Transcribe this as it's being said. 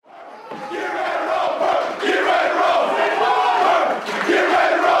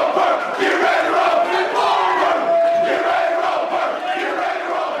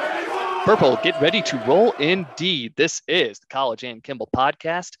Purple, get ready to roll indeed. This is the College and Kimball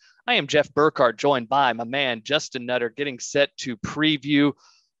podcast. I am Jeff Burkhardt, joined by my man, Justin Nutter, getting set to preview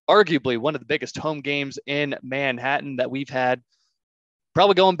arguably one of the biggest home games in Manhattan that we've had,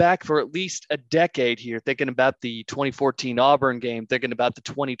 probably going back for at least a decade here, thinking about the 2014 Auburn game, thinking about the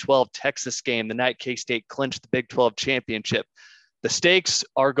 2012 Texas game, the night K-State clinched the Big 12 championship. The stakes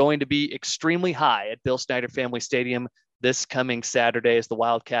are going to be extremely high at Bill Snyder Family Stadium this coming Saturday as the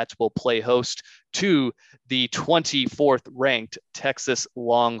Wildcats will play host to the 24th ranked Texas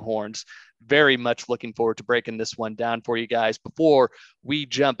Longhorns. Very much looking forward to breaking this one down for you guys. Before we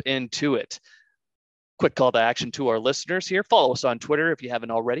jump into it, quick call to action to our listeners here. Follow us on Twitter if you haven't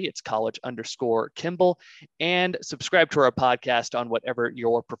already. It's college_Kimball. And subscribe to our podcast on whatever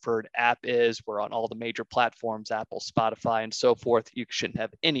your preferred app is. We're on all the major platforms, Apple, Spotify, and so forth. You shouldn't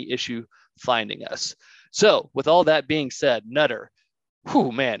have any issue finding us. So with all that being said, Nutter,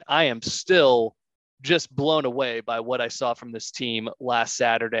 man, I am still just blown away by what I saw from this team last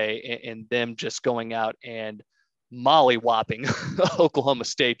Saturday and them just going out and molly-whopping Oklahoma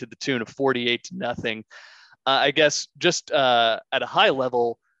State to the tune of 48-0. I guess just at a high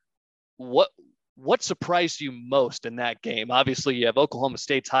level, what surprised you most in that game? Obviously, you have Oklahoma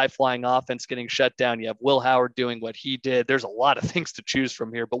State's high-flying offense getting shut down. You have Will Howard doing what he did. There's a lot of things to choose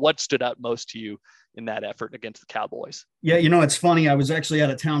from here, but what stood out most to you in that effort against the Cowboys? Yeah, it's funny. I was actually out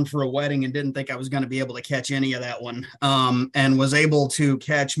of town for a wedding and didn't think I was going to be able to catch any of that one, and was able to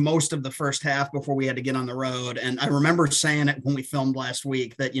catch most of the first half before we had to get on the road. And I remember saying it when we filmed last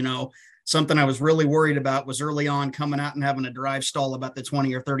week that, something I was really worried about was early on coming out and having a drive stall about the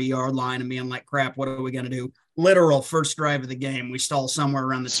 20 or 30 yard line and being like, crap, what are we going to do? Literal first drive of the game. We stall somewhere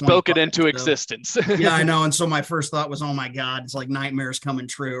around the 20. Spoke it into existence. Yeah, I know. And so my first thought was, oh my God, it's like nightmares coming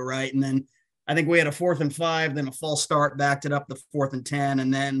true. Right. And then I think we had a 4th and 5, then a false start, backed it up to 4th and 10.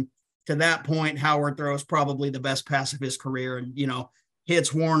 And then to that point, Howard throws probably the best pass of his career and,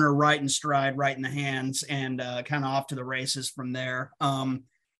 hits Warner right in stride, right in the hands, and kind of off to the races from there.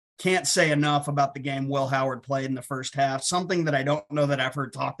 Can't say enough about the game Will Howard played in the first half, something that I don't know that I've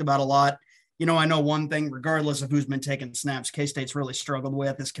heard talked about a lot. I know one thing, regardless of who's been taking snaps, K-State's really struggled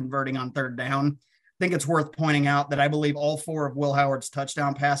with is converting on third down. I think it's worth pointing out that I believe all 4 of Will Howard's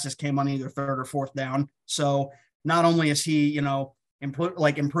touchdown passes came on either 3rd or 4th down. So not only is he,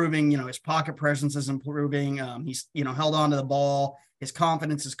 improving, his pocket presence is improving. He's, held on to the ball. His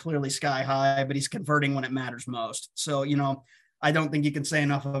confidence is clearly sky high, but he's converting when it matters most. So, I don't think you can say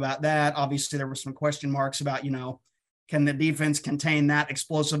enough about that. Obviously, there were some question marks about, can the defense contain that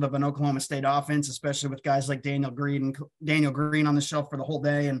explosive of an Oklahoma State offense, especially with guys like Daniel Green on the shelf for the whole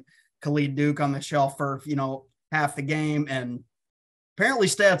day and Khalid Duke on the shelf for, half the game. And apparently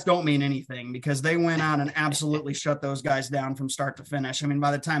stats don't mean anything because they went out and absolutely shut those guys down from start to finish. I mean, by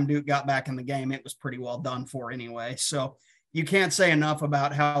the time Duke got back in the game, it was pretty well done for anyway. So you can't say enough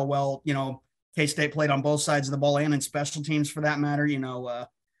about how well, K-State played on both sides of the ball and in special teams for that matter.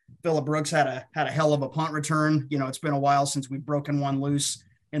 Phillip Brooks had a hell of a punt return. It's been a while since we've broken one loose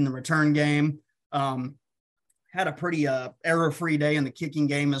in the return game. Had a pretty error-free day in the kicking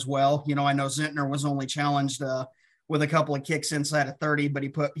game as well. I know Zentner was only challenged with a couple of kicks inside of 30, but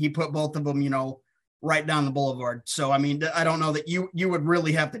he put both of them, right down the boulevard. So, I mean, I don't know that you would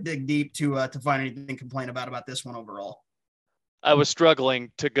really have to dig deep to find anything to complain about this one overall. I was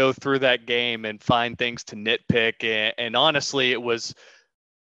struggling to go through that game and find things to nitpick. And honestly, it was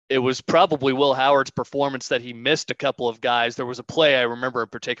probably Will Howard's performance that he missed a couple of guys. There was a play I remember in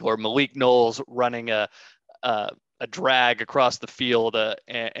particular, Malik Knowles running a drag across the field,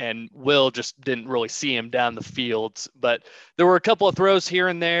 and Will just didn't really see him down the field. But there were a couple of throws here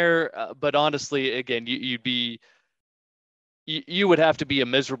and there. But honestly, again, you would have to be a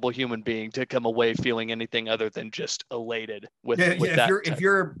miserable human being to come away feeling anything other than just elated with that. If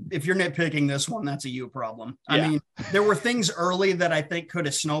you're nitpicking this one, that's a you problem. I mean, there were things early that I think could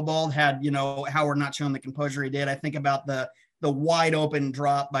have snowballed had, Howard not shown the composure he did. I think about the wide open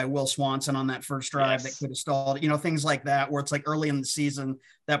drop by Will Swanson on that first drive that could have stalled, things like that, where it's like early in the season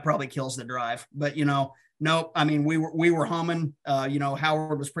that probably kills the drive. But, nope. I mean, we were humming,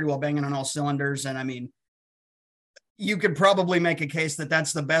 Howard was pretty well banging on all cylinders. And I mean, you could probably make a case that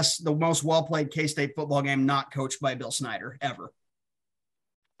that's the most well-played K-State football game not coached by Bill Snyder ever.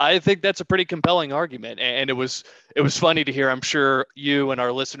 I think that's a pretty compelling argument. And it was funny to hear. I'm sure you and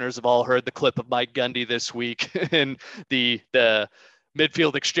our listeners have all heard the clip of Mike Gundy this week and the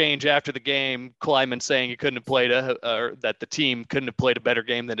midfield exchange after the game, Kleiman saying he couldn't have played or that the team couldn't have played a better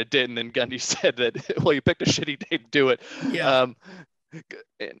game than it did. And then Gundy said that, well, you picked a shitty day to do it. Yeah.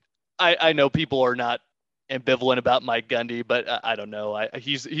 I know people are not ambivalent about Mike Gundy, but I don't know.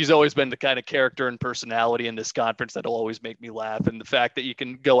 He's always been the kind of character and personality in this conference that'll always make me laugh. And the fact that you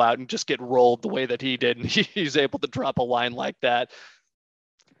can go out and just get rolled the way that he did, and he's able to drop a line like that,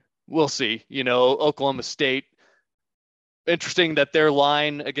 we'll see. Oklahoma State, interesting that their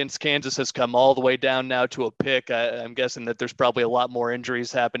line against Kansas has come all the way down now to a pick. I'm guessing that there's probably a lot more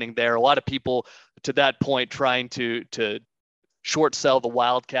injuries happening there. A lot of people to that point trying to short sell the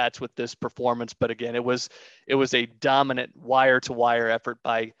Wildcats with this performance. But again, it was a dominant wire to wire effort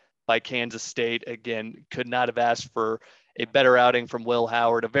by Kansas State. Again, could not have asked for a better outing from Will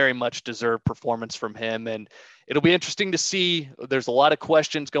Howard, a very much deserved performance from him. And it'll be interesting to see. There's a lot of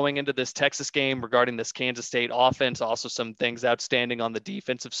questions going into this Texas game regarding this Kansas State offense, also some things outstanding on the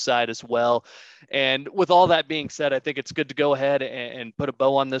defensive side as well. And with all that being said, I think it's good to go ahead and put a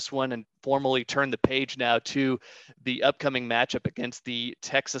bow on this one and formally turn the page now to the upcoming matchup against the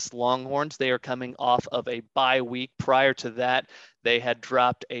Texas Longhorns. They are coming off of a bye week. Prior to that, they had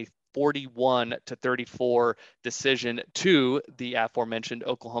dropped a 41-34 decision to the aforementioned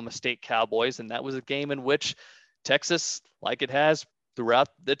Oklahoma State Cowboys. And that was a game in which Texas, like it has throughout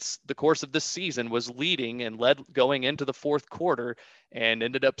the course of this season, was leading and led going into the fourth quarter, and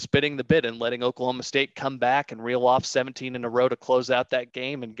ended up spitting the bit and letting Oklahoma State come back and reel off 17 in a row to close out that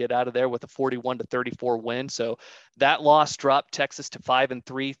game and get out of there with a 41-34 win. So that loss dropped Texas to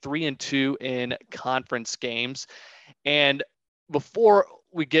 5-3, 3-2 in conference games. And before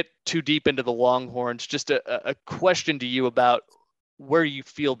we get too deep into the Longhorns, just a question to you about where you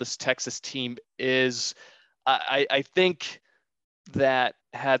feel this Texas team is. I think that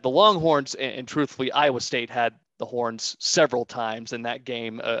had the Longhorns, and truthfully, Iowa State had the Horns several times in that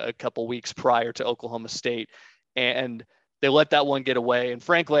game a couple weeks prior to Oklahoma State, and they let that one get away. And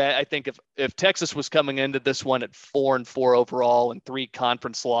frankly, I think if Texas was coming into this one at 4-4 overall and 3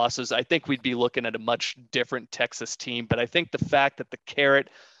 conference losses, I think we'd be looking at a much different Texas team. But I think the fact that the carrot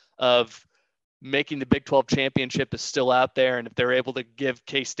of making the Big 12 championship is still out there, and if they're able to give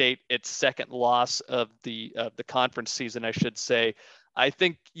K-State its second loss of the conference season, I should say, I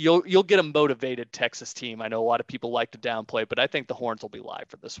think you'll get a motivated Texas team. I know a lot of people like to downplay, but I think the Horns will be live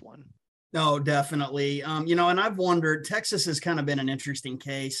for this one. No, definitely. And I've wondered, Texas has kind of been an interesting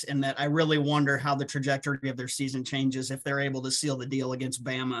case in that I really wonder how the trajectory of their season changes if they're able to seal the deal against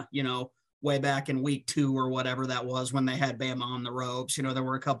Bama, way back in week 2 or whatever that was when they had Bama on the ropes. There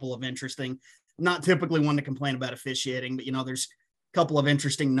were a couple of interesting, not typically one to complain about officiating, but, there's a couple of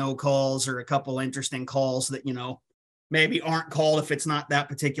interesting no calls or a couple of interesting calls that, maybe aren't called if it's not that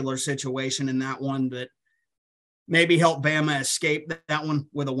particular situation in that one, that maybe help Bama escape that one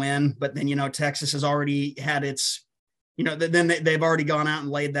with a win. But then, Texas has already had its, then they've already gone out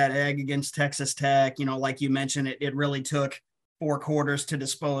and laid that egg against Texas Tech. Like you mentioned, it really took 4 quarters to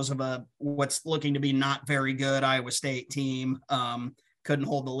dispose of what's looking to be not very good Iowa State team. Couldn't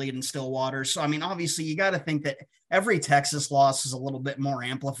hold the lead in Stillwater. So, obviously you got to think that every Texas loss is a little bit more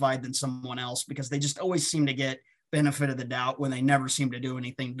amplified than someone else because they just always seem to get benefit of the doubt when they never seem to do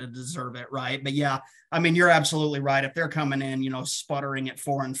anything to deserve it. Right. But yeah, you're absolutely right. If they're coming in, sputtering at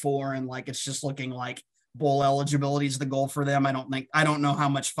 4-4 and like, it's just looking like bowl eligibility is the goal for them. I don't know how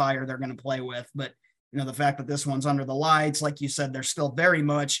much fire they're going to play with, but the fact that this one's under the lights, like you said, they're still very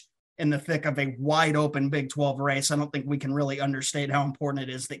much in the thick of a wide open Big 12 race. I don't think we can really understate how important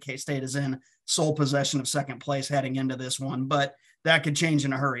it is that K-State is in sole possession of second place heading into this one, but that could change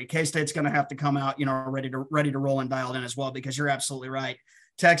in a hurry. K-State's going to have to come out, ready to roll and dialed in as well, because you're absolutely right.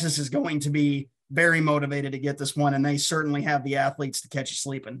 Texas is going to be very motivated to get this one, and they certainly have the athletes to catch you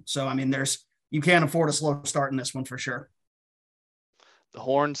sleeping. So, you can't afford a slow start in this one for sure. The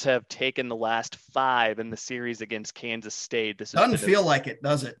Horns have taken the last 5 in the series against Kansas State. This doesn't feel like it,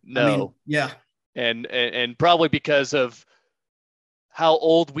 does it? No. Yeah. And probably because of how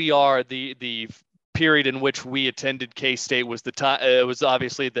old we are, the period in which we attended K-State was the time. It was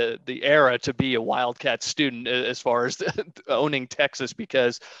obviously the era to be a Wildcat student as far as owning Texas,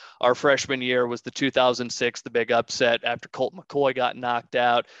 because our freshman year was the 2006, the big upset after Colt McCoy got knocked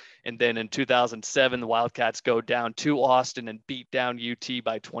out. And then in 2007, the Wildcats go down to Austin and beat down UT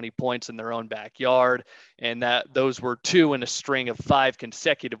by 20 points in their own backyard. And those were 2 in a string of 5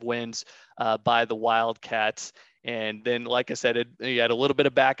 consecutive wins by the Wildcats. And then, like I said, you had a little bit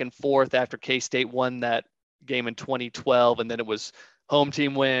of back and forth after K-State won that game in 2012. And then it was home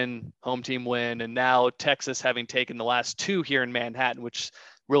team win. And now Texas, having taken the last 2 here in Manhattan, which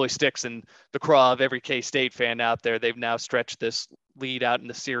really sticks in the craw of every K-State fan out there. They've now stretched this lead out in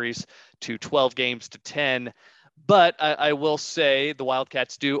the series to 12 games to 10. But I will say the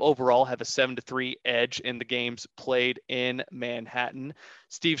Wildcats do overall have a 7-3 edge in the games played in Manhattan.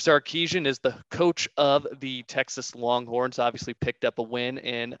 Steve Sarkisian is the coach of the Texas Longhorns, obviously picked up a win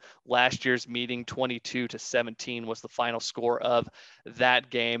in last year's meeting. 22-17 was the final score of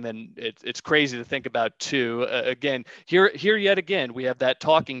that game. And it's crazy to think about too. Again, here yet again, we have that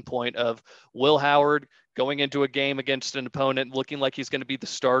talking point of Will Howard going into a game against an opponent looking like he's going to be the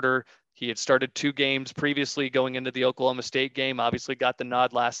starter. He had started 2 games previously going into the Oklahoma State game, obviously got the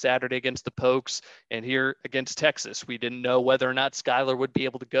nod last Saturday against the Pokes, and here against Texas. We didn't know whether or not Skylar would be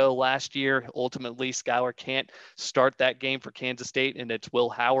able to go last year. Ultimately, Skylar can't start that game for Kansas State, and it's Will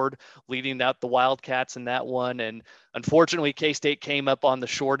Howard leading out the Wildcats in that one. And unfortunately, K-State came up on the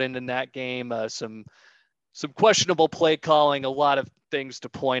short end in that game. Some questionable play calling, a lot of things to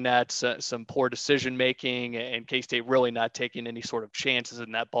point at, some poor decision making, and K-State really not taking any sort of chances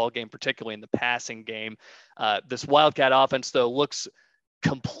in that ball game, particularly in the passing game. This Wildcat offense, though, looks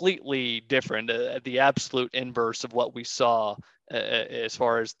completely different, the absolute inverse of what we saw as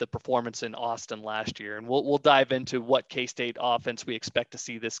far as the performance in Austin last year. And we'll dive into what K-State offense we expect to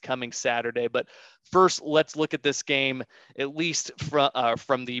see this coming Saturday. But first, let's look at this game, at least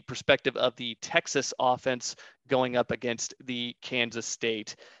from the perspective of the Texas offense going up against the Kansas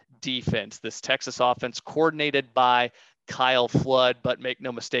State defense. This Texas offense coordinated by Kyle Flood, but make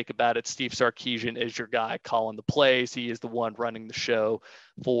no mistake about it, Steve Sarkisian is your guy calling the plays. He is the one running the show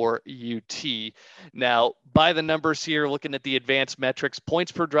for UT. Now, by the numbers here, looking at the advanced metrics,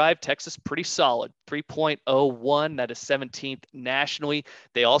 points per drive, Texas pretty solid, 3.01. That is 17th nationally.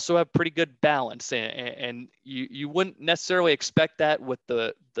 They also have pretty good balance, and you wouldn't necessarily expect that with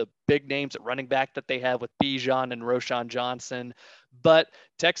the big names at running back that they have with Bijan and Roschon Johnson. But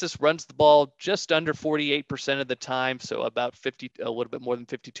Texas runs the ball just under 48% of the time, so about a little bit more than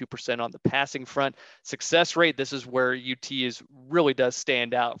 52% on the passing front. Success rate, this is where UT really does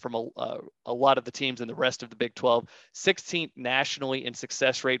stand out from a lot of the teams in the rest of the Big 12. 16th nationally in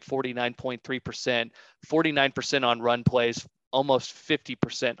success rate, 49.3%, 49% on run plays, almost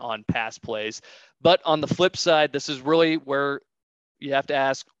 50% on pass plays. But on the flip side, this is really where you have to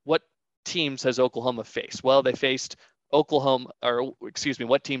ask, what teams has Oklahoma faced? Well, they faced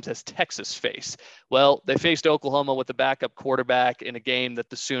what teams has Texas faced? Well, they faced Oklahoma with a backup quarterback in a game that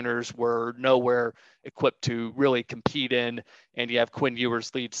the Sooners were nowhere equipped to really compete in. And you have Quinn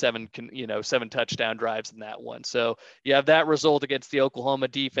Ewers lead 7 touchdown drives in that one. So you have that result against the Oklahoma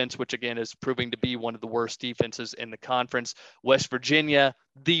defense, which again is proving to be one of the worst defenses in the conference. West Virginia,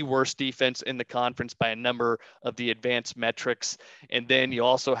 the worst defense in the conference by a number of the advanced metrics. And then you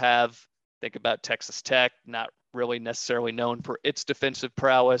also think about Texas Tech, not really necessarily known for its defensive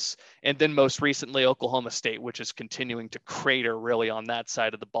prowess. And then most recently, Oklahoma State, which is continuing to crater really on that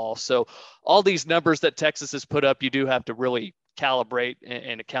side of the ball. So all these numbers that Texas has put up, you do have to really calibrate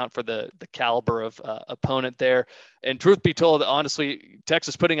and account for the caliber of opponent there. And truth be told, honestly,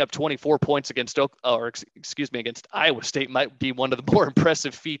 Texas putting up 24 points against Iowa State might be one of the more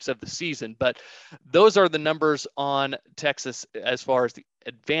impressive feats of the season. But those are the numbers on Texas as far as the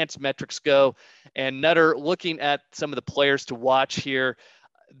advanced metrics go. And Nutter, looking at some of the players to watch here,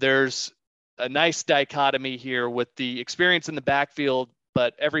 there's a nice dichotomy here with the experience in the backfield,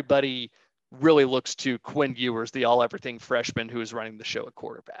 but everybody really looks to Quinn Ewers, the all-everything freshman who is running the show at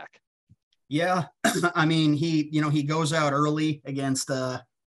quarterback. Yeah. I mean, he goes out early against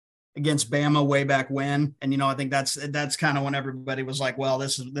Bama way back when. And, I think that's kind of when everybody was like, well,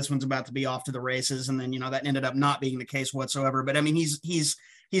 this one's about to be off to the races. And then, that ended up not being the case whatsoever. But I mean, he's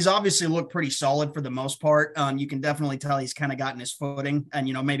obviously looked pretty solid for the most part. You can definitely tell he's kind of gotten his footing and,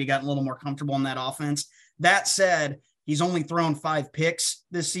 maybe gotten a little more comfortable in that offense. That said, he's only thrown 5 picks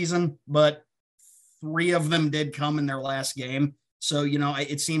this season, but 3 of them did come in their last game. So,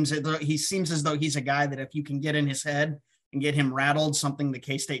 it seems as though he's a guy that if you can get in his head and get him rattled, something the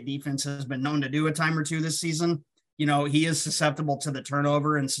K-State defense has been known to do a time or two this season, he is susceptible to the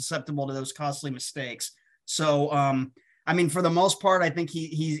turnover and susceptible to those costly mistakes. So, I mean, for the most part, I think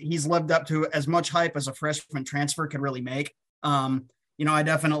he's lived up to as much hype as a freshman transfer could really make. I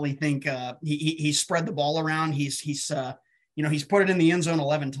definitely think he spread the ball around. He's put it in the end zone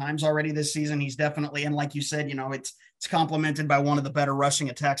 11 times already this season. He's definitely, and like you said, it's complemented by one of the better rushing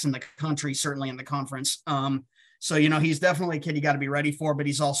attacks in the country, certainly in the conference. So, he's definitely a kid you got to be ready for, but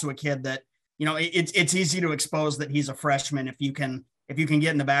he's also a kid that, it's easy to expose that he's a freshman if you can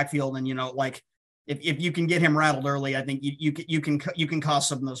get in the backfield and, if you can get him rattled early, I think you can cause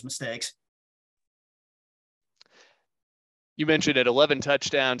some of those mistakes. You mentioned it, 11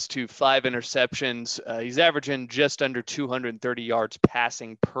 touchdowns to 5 interceptions. He's averaging just under 230 yards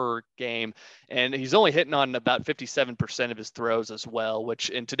passing per game, and he's only hitting on about 57% of his throws as well, which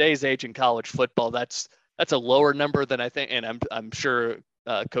in today's age in college football, that's a lower number than I think, and I'm sure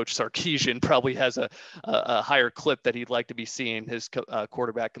Coach Sarkisian probably has a higher clip that he'd like to be seeing his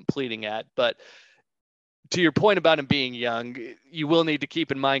quarterback completing at. But to your point about him being young, you will need to keep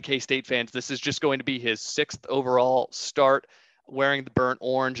in mind, K-State fans, this is just going to be his 6th overall start wearing the burnt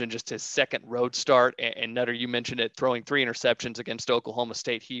orange and just his 2nd road start. And Nutter, you mentioned it, throwing 3 interceptions against Oklahoma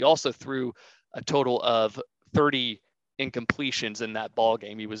State. He also threw a total of 30 incompletions in that ball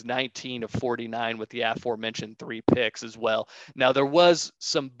game. He was 19 of 49 with the aforementioned 3 picks as well. Now, there was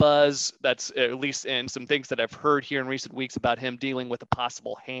some buzz, that's at least in some things that I've heard here in recent weeks, about him dealing with a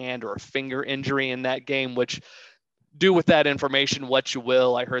possible hand or a finger injury in that game, which, do with that information what you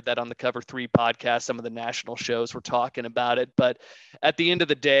will. I heard that on the Cover 3 podcast. Some of the national shows were talking about it. But at the end of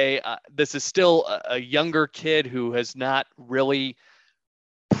the day, this is still a younger kid who has not really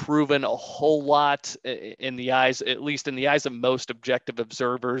proven a whole lot in the eyes, at least in the eyes of most objective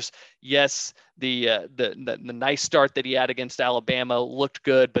observers. Yes, the nice start that he had against Alabama looked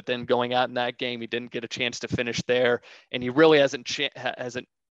good, but then going out in that game, he didn't get a chance to finish there, and he really hasn't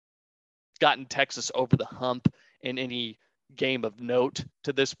gotten Texas over the hump in any game of note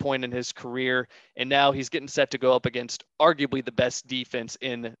to this point in his career. And now he's getting set to go up against arguably the best defense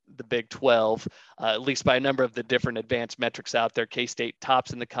in the Big 12, at least by a number of the different advanced metrics out there. K-State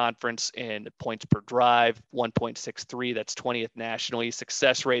tops in the conference in points per drive, 1.63. That's 20th nationally.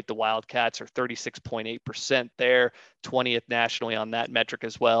 Success rate, the Wildcats are 36.8% there, 20th nationally on that metric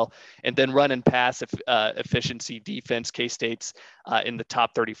as well. And then run and pass efficiency defense, K-State's in the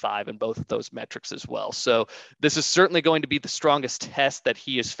top 35 in both of those metrics as well. So this is certainly going to be the strongest test that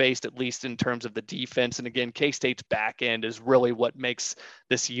he has faced, at least in terms of the defense. And again, K-State's back end is really what makes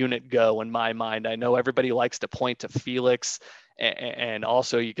this unit go in my mind. I know everybody likes to point to Felix, and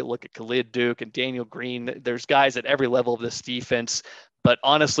also you can look at Khalid Duke and Daniel Green. There's guys at every level of this defense. But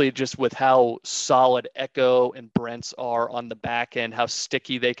honestly, just with how solid Echo and Brents are on the back end, how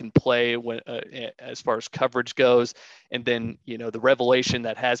sticky they can play when, as far as coverage goes, and then the revelation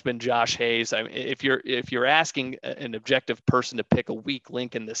that has been Josh Hayes. I mean, if you're asking an objective person to pick a weak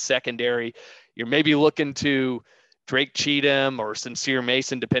link in the secondary, you're maybe looking to Drake Cheatham or Sincere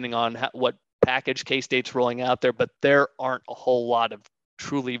Mason, depending on what package K-State's rolling out there. But there aren't a whole lot of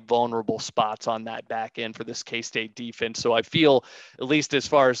truly vulnerable spots on that back end for this K-State defense. So I feel, at least as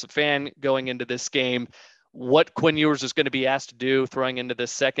far as a fan going into this game, what Quinn Ewers is going to be asked to do throwing into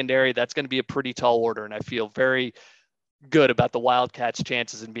this secondary, that's going to be a pretty tall order. And I feel very good about the Wildcats'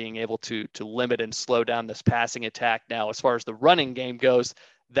 chances in being able to limit and slow down this passing attack. Now, as far as the running game goes,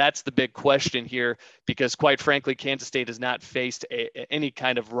 that's the big question here, because quite frankly, Kansas State has not faced any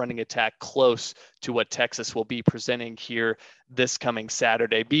kind of running attack close to what Texas will be presenting here this coming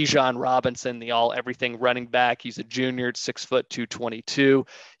Saturday. Bijan Robinson, the all-everything running back, he's a junior at 6 foot 222.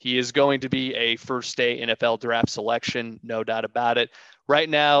 He is going to be a first-day NFL draft selection, no doubt about it. Right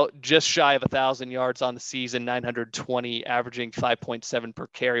now, just shy of 1,000 yards on the season, 920, averaging 5.7 per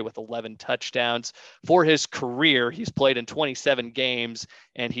carry with 11 touchdowns. For his career, he's played in 27 games,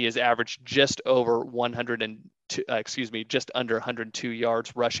 and he has averaged just under 102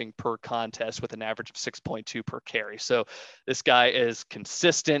 yards rushing per contest with an average of 6.2 per carry. So this guy is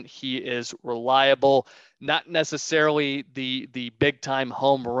consistent. He is reliable, not necessarily the big time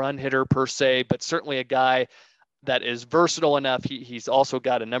home run hitter per se, but certainly a guy that is versatile enough. He's also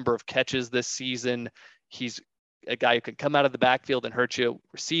got a number of catches this season. He's a guy who can come out of the backfield and hurt you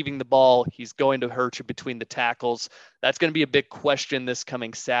receiving the ball. He's going to hurt you between the tackles. That's going to be a big question this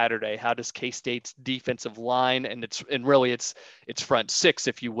coming Saturday. How does K-State's defensive line and its front six,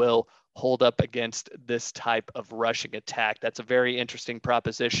 if you will, hold up against this type of rushing attack? That's a very interesting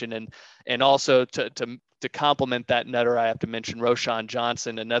proposition. And also to complement that, Nutter, I have to mention Roschon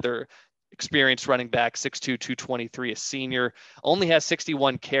Johnson, another experienced running back, 6'2", 223, a senior, only has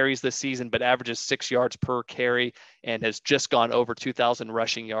 61 carries this season, but averages 6 yards per carry and has just gone over 2,000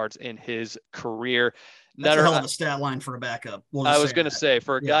 rushing yards in his career. That's a hell of a stat line for a backup. I was going to say,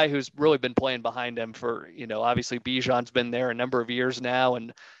 for a guy who's really been playing behind him for, obviously Bijan's been there a number of years now,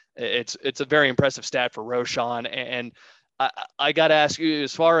 and it's a very impressive stat for Roschon. And I got to ask you,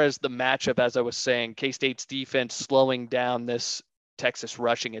 as far as the matchup, as I was saying, K-State's defense slowing down this Texas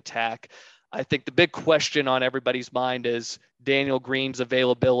rushing attack, I think the big question on everybody's mind is Daniel Green's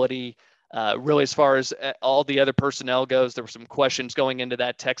availability. Really, as far as all the other personnel goes, there were some questions going into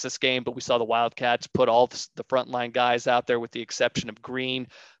that Texas game, but we saw the Wildcats put all the frontline guys out there with the exception of Green.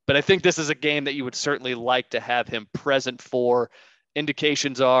 But I think this is a game that you would certainly like to have him present for.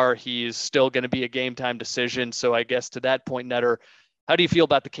 Indications are he's still going to be a game time decision. So I guess to that point, Nutter, how do you feel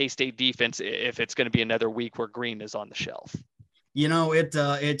about the K-State defense if it's going to be another week where Green is on the shelf?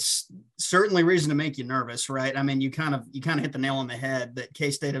 It's certainly reason to make you nervous, right? I mean, you kind of hit the nail on the head that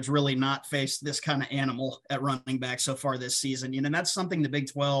K-State has really not faced this kind of animal at running back so far this season. And that's something the Big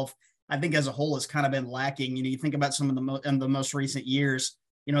 12, I think as a whole, has kind of been lacking. You think about some of in the most recent years,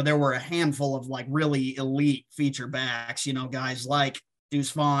 there were a handful of like really elite feature backs, guys like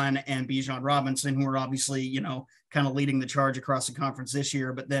Deuce Vaughn and Bijan Robinson, who are obviously, kind of leading the charge across the conference this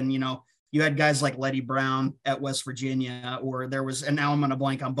year. But then, you had guys like Letty Brown at West Virginia, or there was, and now I'm going to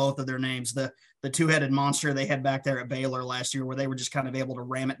blank on both of their names, the two-headed monster they had back there at Baylor last year, where they were just kind of able to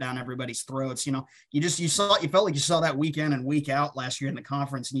ram it down everybody's throats. You felt like you saw that week in and week out last year in the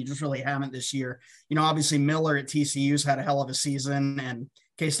conference, and you just really haven't this year. Obviously Miller at TCU's had a hell of a season, and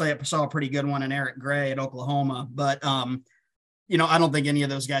K-State saw a pretty good one in Eric Gray at Oklahoma. But, I don't think any of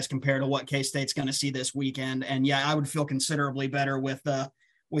those guys compare to what K-State's going to see this weekend. And yeah, I would feel considerably better with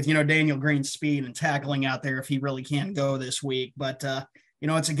Daniel Green's speed and tackling out there if he really can go this week. But,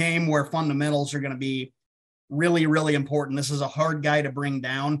 it's a game where fundamentals are going to be really, really important. This is a hard guy to bring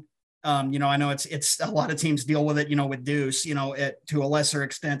down. I know it's a lot of teams deal with it, with Deuce, to a lesser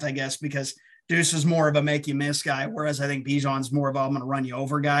extent, I guess, because Deuce is more of a make you miss guy, whereas I think Bijan's more of a I'm going to run you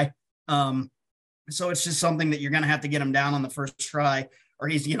over guy. So it's just something that you're going to have to get him down on the first try, or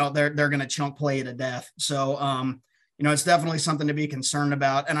he's, they're going to chunk play you to death. So, it's definitely something to be concerned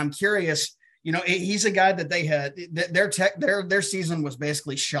about. And I'm curious, he's a guy that they had their season was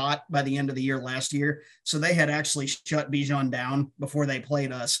basically shot by the end of the year last year. So they had actually shut Bijan down before they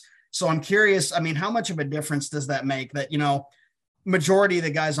played us. So I'm curious, how much of a difference does that make that, majority of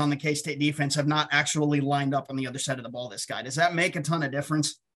the guys on the K-State defense have not actually lined up on the other side of the ball this guy? Does that make a ton of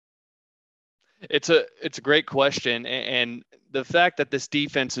difference? It's a great question. And the fact that this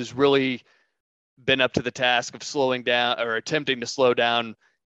defense has really been up to the task of slowing down or attempting to slow down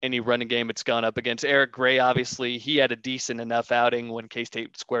any running game it's gone up against. Eric Gray, obviously, he had a decent enough outing when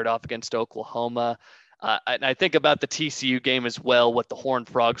K-State squared off against Oklahoma. And I think about the TCU game as well, what the Horned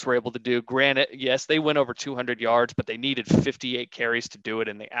Frogs were able to do. Granted, yes, they went over 200 yards, but they needed 58 carries to do it,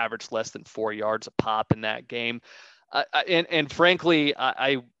 and they averaged less than 4 yards a pop in that game. And frankly,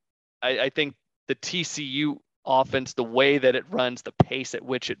 I think the TCU offense, the way that it runs, the pace at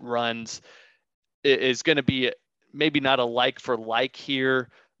which it runs, is going to be maybe not a like for like here,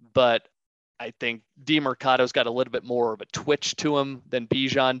 but I think DeMercado's got a little bit more of a twitch to him than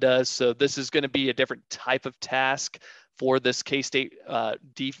Bijan does. So this is going to be a different type of task for this K-State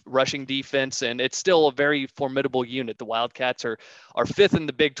rushing defense, and it's still a very formidable unit. The Wildcats are fifth in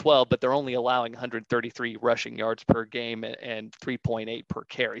the Big 12, but they're only allowing 133 rushing yards per game and 3.8 per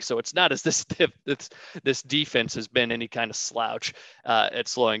carry. So it's not as this defense has been any kind of slouch at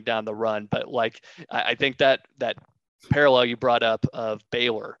slowing down the run. But I think that parallel you brought up of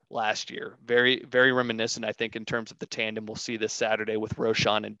Baylor last year, very, very reminiscent, I think, in terms of the tandem we'll see this Saturday with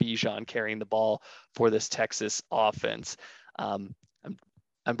Roschon and Bijan carrying the ball for this Texas offense. I'm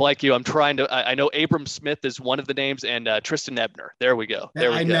like you. I'm trying to. I know Abram Smith is one of the names, and Tristan Ebner. There we go.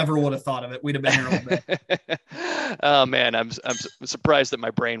 I never would have thought of it. We'd have been here all day. Oh man, I'm surprised that my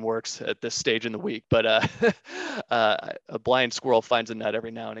brain works at this stage in the week. But a blind squirrel finds a nut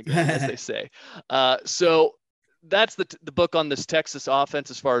every now and again, as they say. So that's the book on this Texas offense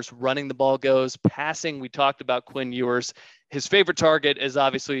as far as running the ball goes. Passing, we talked about Quinn Ewers. His favorite target is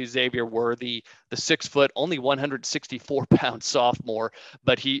obviously Xavier Worthy, the 6 foot, only 164-pound sophomore,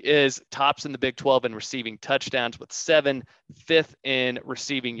 but he is tops in the Big 12 in receiving touchdowns with 7, fifth in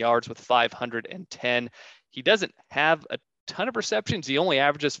receiving yards with 510. He doesn't have a ton of receptions. He only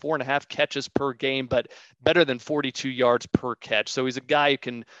averages 4.5 catches per game, but better than 42 yards per catch. So he's a guy who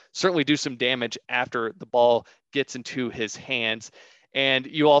can certainly do some damage after the ball gets into his hands. And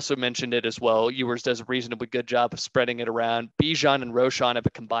you also mentioned it as well. Ewers does a reasonably good job of spreading it around. Bijan and Roschon have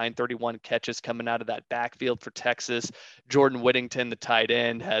a combined 31 catches coming out of that backfield for Texas. Jordan Whittington, the tight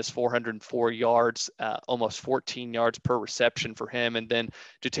end, has 404 yards, almost 14 yards per reception for him. And then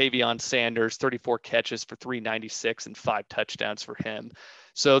Jatavion Sanders, 34 catches for 396 and 5 touchdowns for him.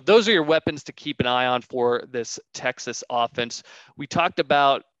 So those are your weapons to keep an eye on for this Texas offense. We talked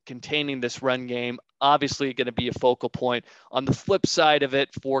about containing this run game, obviously going to be a focal point. On the flip side of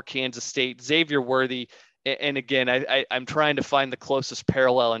it for Kansas State, Xavier Worthy, and again, I'm trying to find the closest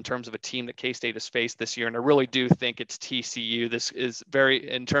parallel in terms of a team that K-State has faced this year, and I really do think it's TCU. This is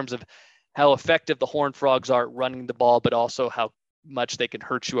very, in terms of how effective the Horned Frogs are at running the ball, but also how much they can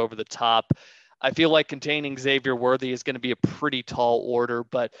hurt you over the top. I feel like containing Xavier Worthy is going to be a pretty tall order,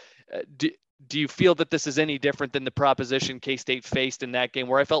 but do you feel that this is any different than the proposition K-State faced in that game,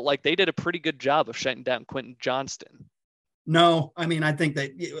 where I felt like they did a pretty good job of shutting down Quentin Johnston? No, I mean, I think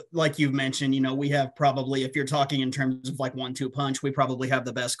that, like you've mentioned, we have probably, if you're talking in terms of like 1-2 punch, we probably have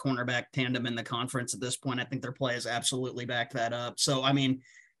the best cornerback tandem in the conference at this point. I think their play has absolutely backed that up. So, I mean,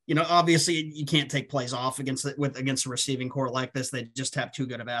 obviously you can't take plays off against a receiving core like this. They just have too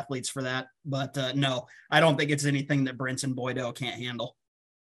good of athletes for that. But no, I don't think it's anything that Brinson Boydo can't handle.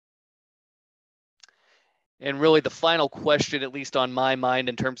 And really the final question, at least on my mind,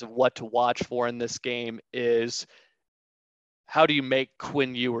 in terms of what to watch for in this game is, how do you make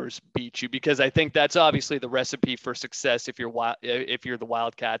Quinn Ewers beat you? Because I think that's obviously the recipe for success if you're the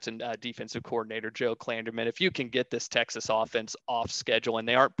Wildcats and defensive coordinator Joe Klanderman. If you can get this Texas offense off schedule, and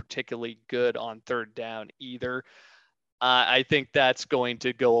they aren't particularly good on third down either, I think that's going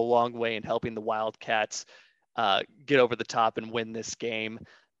to go a long way in helping the Wildcats get over the top and win this game.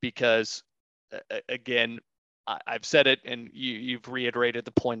 Because again, I've said it, and you've reiterated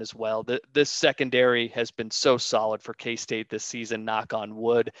the point as well. This secondary has been so solid for K-State this season, knock on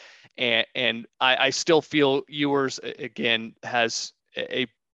wood. And I still feel Ewers, again, has a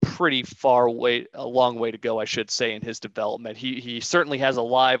pretty a long way to go, I should say, in his development. He certainly has a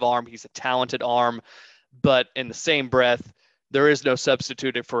live arm. He's a talented arm. But in the same breath, there is no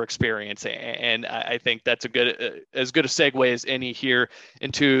substitute for experience. And I think that's as good a segue as any here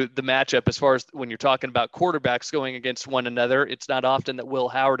into the matchup. As far as when you're talking about quarterbacks going against one another, it's not often that Will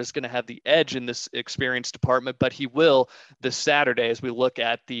Howard is going to have the edge in this experience department, but he will this Saturday as we look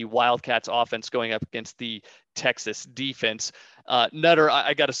at the Wildcats offense going up against the Texas defense. Nutter,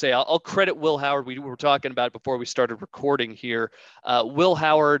 I got to say, I'll credit Will Howard. We were talking about it before we started recording here. Will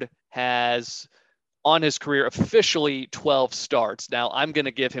Howard has, on his career, officially 12 starts. Now, I'm going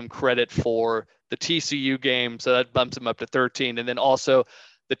to give him credit for the TCU game, so that bumps him up to 13. And then also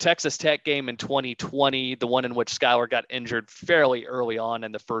the Texas Tech game in 2020, the one in which Skylar got injured fairly early on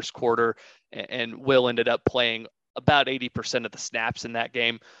in the first quarter, and Will ended up playing about 80% of the snaps in that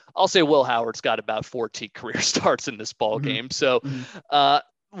game. I'll say Will Howard's got about 14 career starts in this ball game. So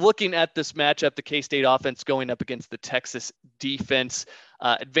looking at this matchup, the K-State offense going up against the Texas defense,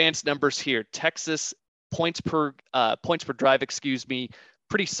 advanced numbers here. Texas points per drive,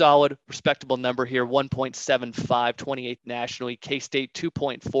 pretty solid, respectable number here. 1.75, 28th nationally. K-State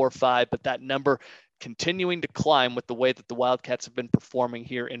 2.45, but that number continuing to climb with the way that the Wildcats have been performing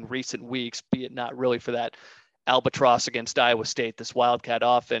here in recent weeks, be it not really for that albatross against Iowa State. This Wildcat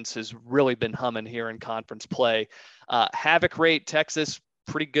offense has really been humming here in conference play. Havoc rate, Texas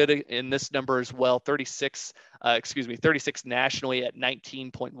pretty good in this number as well. 36 nationally at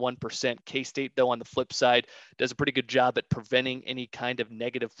 19.1%. K-State, though, on the flip side, does a pretty good job at preventing any kind of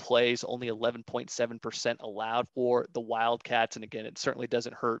negative plays. Only 11.7% allowed for the Wildcats. And again, it certainly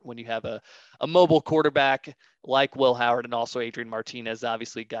doesn't hurt when you have a mobile quarterback like Will Howard and also Adrian Martinez,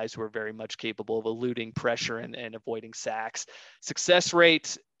 obviously guys who are very much capable of eluding pressure and avoiding sacks. Success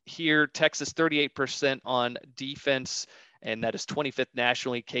rate here, Texas 38% on defense, and that is 25th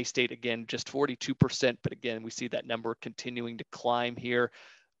nationally. K-State, again, just 42%. But again, we see that number continuing to climb here.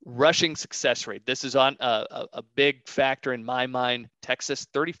 Rushing success rate. This is on a big factor in my mind. Texas,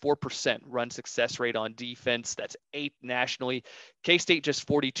 34% run success rate on defense. That's 8th nationally. K-State just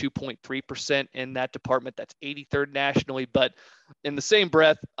 42.3% in that department. That's 83rd nationally. But in the same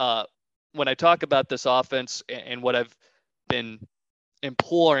breath, when I talk about this offense and what I've been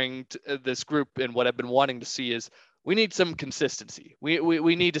imploring to this group and what I've been wanting to see is, we need some consistency.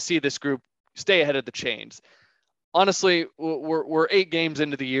 We need to see this group stay ahead of the chains. Honestly, we're 8 games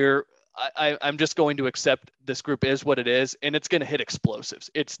into the year. I'm just going to accept this group is what it is, and it's going to hit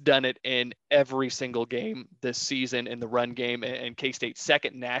explosives. It's done it in every single game this season in the run game, and K-State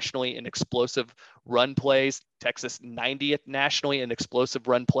second nationally in explosive run plays. Texas 90th nationally in explosive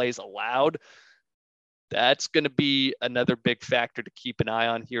run plays allowed. That's going to be another big factor to keep an eye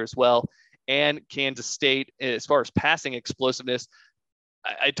on here as well. And Kansas State, as far as passing explosiveness,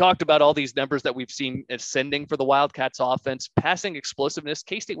 I talked about all these numbers that we've seen ascending for the Wildcats offense. Passing explosiveness,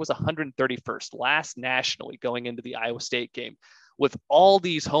 K-State was 131st last nationally going into the Iowa State game. With all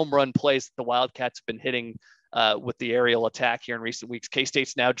these home run plays that the Wildcats have been hitting with the aerial attack here in recent weeks,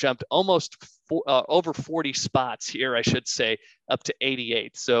 K-State's now jumped almost over 40 spots here, I should say, up to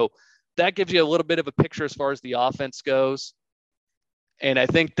 88. So that gives you a little bit of a picture as far as the offense goes. And I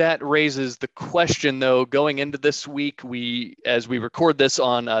think that raises the question, though, going into this week, as we record this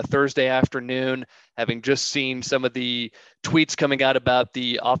on Thursday afternoon, having just seen some of the tweets coming out about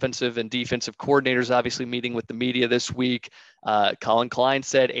the offensive and defensive coordinators obviously meeting with the media this week. Colin Klein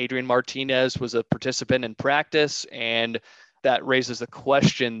said Adrian Martinez was a participant in practice, and that raises the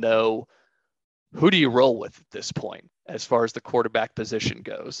question, though, who do you roll with at this point as far as the quarterback position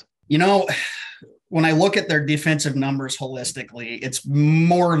goes? When I look at their defensive numbers holistically, it's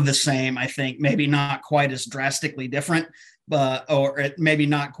more of the same. I think maybe not quite as drastically different, maybe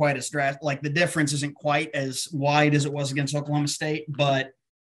not quite as drastic. Like the difference isn't quite as wide as it was against Oklahoma State, but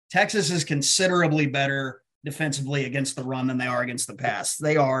Texas is considerably better defensively against the run than they are against the pass.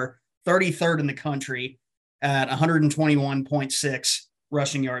 They are 33rd in the country at 121.6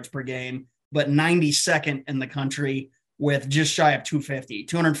 rushing yards per game, but 92nd in the country with just shy of 250,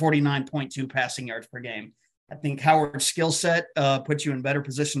 249.2 passing yards per game. I think Howard's skill set puts you in better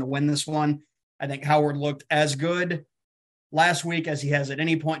position to win this one. I think Howard looked as good last week as he has at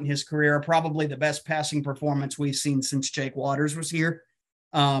any point in his career, probably the best passing performance we've seen since Jake Waters was here.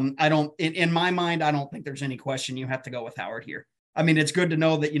 In my mind, I don't think there's any question you have to go with Howard here. I mean, it's good to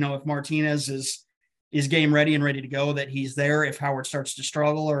know that, if Martinez is game ready and ready to go, that he's there if Howard starts to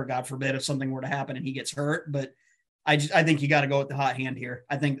struggle, or God forbid, if something were to happen and he gets hurt. But I think you got to go with the hot hand here.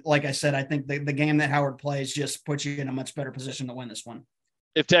 I think, like I said, I think the game that Howard plays just puts you in a much better position to win this one.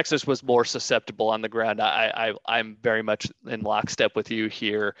 If Texas was more susceptible on the ground, I'm very much in lockstep with you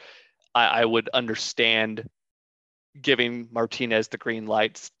here. I would understand giving Martinez the green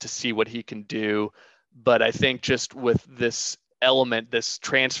lights to see what he can do. But I think just with this element, this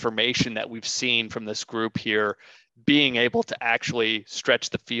transformation that we've seen from this group here, being able to actually stretch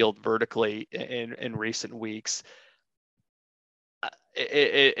the field vertically in recent weeks,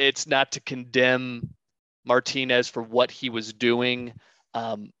 it's not to condemn Martinez for what he was doing,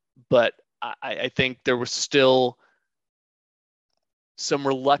 but I think there was still some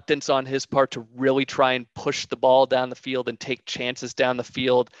reluctance on his part to really try and push the ball down the field and take chances down the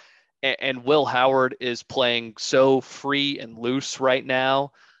field. And Will Howard is playing so free and loose right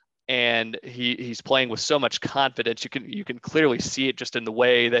now, and he's playing with so much confidence. You can clearly see it just in the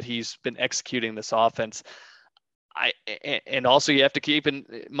way that he's been executing this offense. And also you have to keep in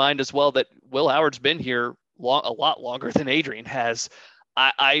mind as well that Will Howard's been here a lot longer than Adrian has.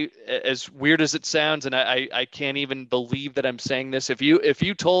 I as weird as it sounds, and I can't even believe that I'm saying this. If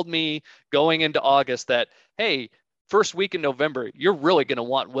you told me going into August that, hey, first week in November, you're really going to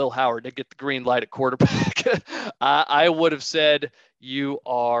want Will Howard to get the green light at quarterback, I would have said you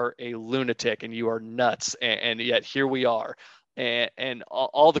are a lunatic and you are nuts. And yet here we are. And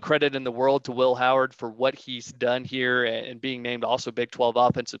all the credit in the world to Will Howard for what he's done here, and being named also Big 12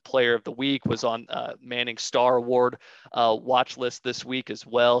 Offensive Player of the Week, was on Manning Star Award watch list this week as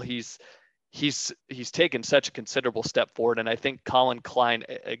well. He's taken such a considerable step forward. And I think Colin Klein,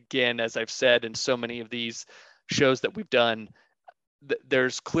 again, as I've said in so many of these shows that we've done,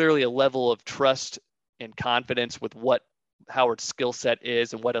 there's clearly a level of trust and confidence with what Howard's skill set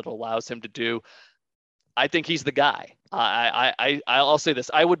is and what it allows him to do. I think he's the guy. I'll say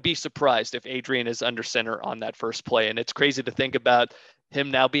this. I would be surprised if Adrian is under center on that first play. And it's crazy to think about him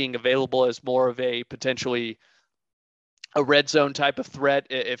now being available as more of a potentially a red zone type of threat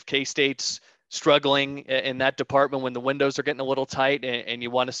if K-State's struggling in that department when the windows are getting a little tight and you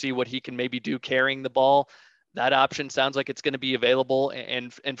want to see what he can maybe do carrying the ball. That option sounds like it's going to be available.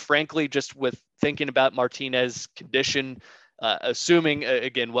 And frankly, just with thinking about Martinez's condition, assuming,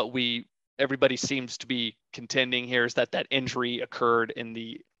 again, what everybody seems to be contending here is that injury occurred in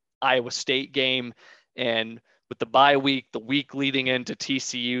the Iowa State game. And with the bye week, the week leading into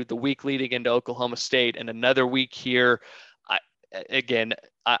TCU, the week leading into Oklahoma State, and another week here,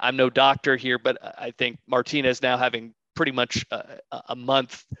 I'm no doctor here, but I think Martinez now having pretty much a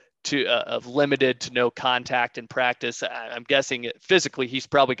month of limited to no contact in practice, I'm guessing physically he's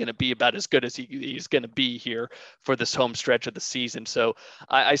probably going to be about as good as he's going to be here for this home stretch of the season. So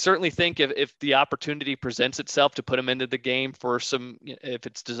I certainly think if the opportunity presents itself to put him into the game for some, if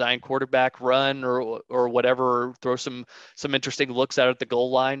it's design quarterback run or whatever, or throw some interesting looks out at the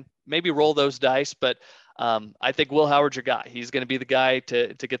goal line, maybe roll those dice. But I think Will Howard's your guy. He's going to be the guy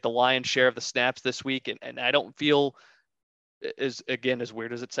to get the lion's share of the snaps this week. And I don't feel, as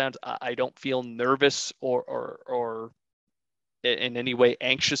weird as it sounds, I don't feel nervous or in any way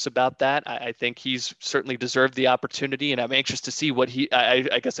anxious about that. I think he's certainly deserved the opportunity, and I'm anxious to see what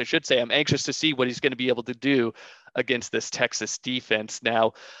I guess I should say I'm anxious to see what he's going to be able to do against this Texas defense.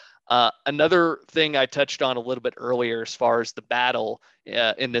 Now, another thing I touched on a little bit earlier as far as the battle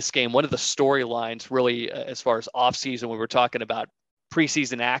in this game, one of the storylines really as far as offseason, we were talking about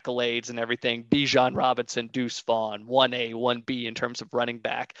preseason accolades and everything, Bijan Robinson, Deuce Vaughn, 1A, 1B in terms of running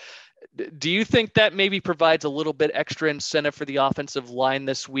back. Do you think that maybe provides a little bit extra incentive for the offensive line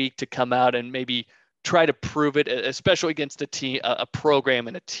this week to come out and maybe try to prove it, especially against a program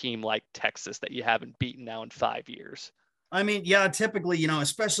and a team like Texas that you haven't beaten now in 5 years? I mean, yeah, typically,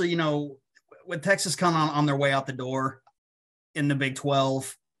 especially, with Texas coming on their way out the door in the Big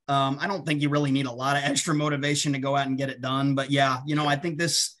 12, I don't think you really need a lot of extra motivation to go out and get it done. But yeah, I think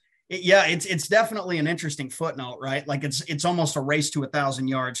it's definitely an interesting footnote, right? Like it's almost a race to 1,000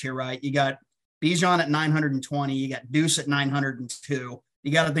 yards here, right? You got Bijan at 920, you got Deuce at 902.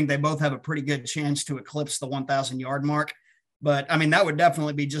 You got to think they both have a pretty good chance to eclipse the 1,000 yard mark. But I mean, that would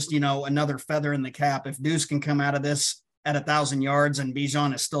definitely be just, another feather in the cap. If Deuce can come out of this at 1,000 yards and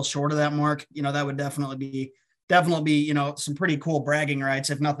Bijan is still short of that mark, that would definitely be, some pretty cool bragging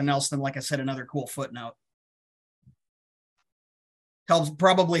rights, if nothing else than, like I said, another cool footnote.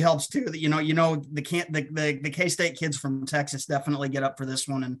 Probably helps too that, the K-State kids from Texas definitely get up for this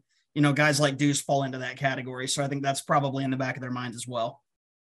one. And, guys like Deuce fall into that category. So I think that's probably in the back of their minds as well.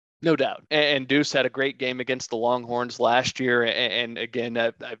 No doubt. And Deuce had a great game against the Longhorns last year. And again,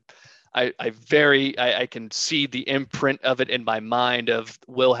 I can see the imprint of it in my mind of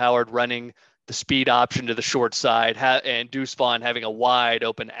Will Howard running the speed option to the short side and Deuce Vaughn having a wide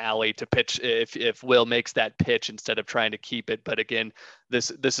open alley to pitch if Will makes that pitch instead of trying to keep it. But again,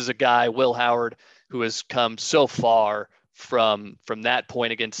 this is a guy, Will Howard, who has come so far from that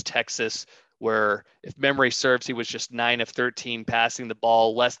point against Texas, where if memory serves, he was just 9 of 13 passing the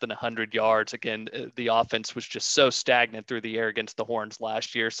ball, less than 100 yards. Again, the offense was just so stagnant through the air against the Horns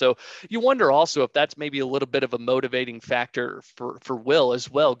last year. So you wonder also if that's maybe a little bit of a motivating factor for Will as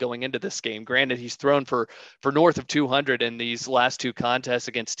well going into this game. Granted, he's thrown for north of 200 in these last two contests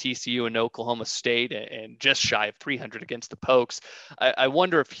against TCU and Oklahoma State and just shy of 300 against the Pokes. I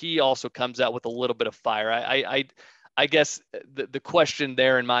wonder if he also comes out with a little bit of fire. I guess the question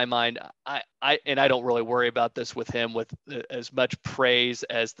there in my mind, I don't really worry about this with him with as much praise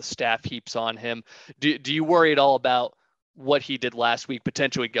as the staff heaps on him. Do you worry at all about what he did last week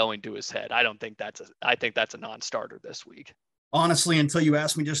potentially going to his head? I think that's a non-starter this week. Honestly, until you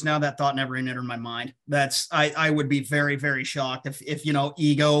asked me just now, that thought never entered my mind. I would be very, very shocked if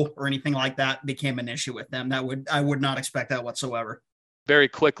ego or anything like that became an issue with them. I would not expect that whatsoever. Very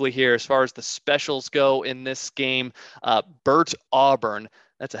quickly here, as far as the specials go in this game, Bert Auburn,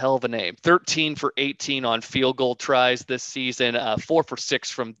 that's a hell of a name, 13 for 18 on field goal tries this season, 4 for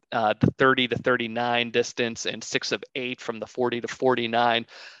 6 from the 30 to 39 distance, and 6 of 8 from the 40 to 49.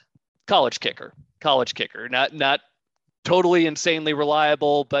 College kicker, not totally insanely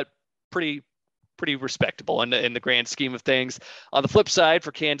reliable, but pretty respectable in the grand scheme of things. On the flip side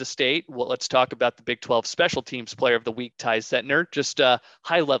for Kansas State, well, let's talk about the Big 12 Special Teams Player of the Week, Ty Zentner. Just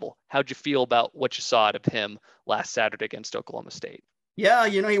high level, how'd you feel about what you saw out of him last Saturday against Oklahoma State? Yeah,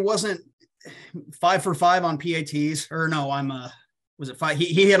 he wasn't 5 for 5 on PATs, or no, was it 5?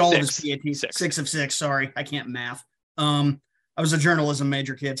 He hit all of his PATs, 6 of 6. Sorry, I can't math. I was a journalism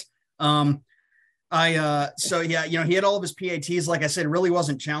major, kids. So yeah, he had all of his PATs. Like I said, really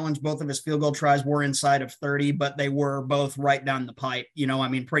wasn't challenged. Both of his field goal tries were inside of 30, but they were both right down the pipe,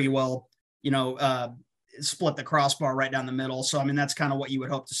 pretty well, split the crossbar right down the middle. So, that's kind of what you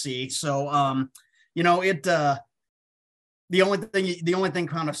would hope to see. So, the only thing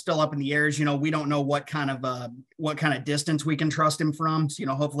kind of still up in the air is, we don't know what kind of distance we can trust him from. So,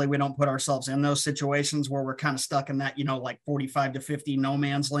 hopefully we don't put ourselves in those situations where we're kind of stuck in that, like 45 to 50 no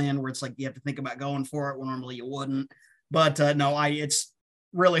man's land where it's like you have to think about going for it when normally you wouldn't. But no, it's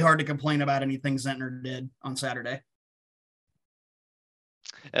really hard to complain about anything Zentner did on Saturday.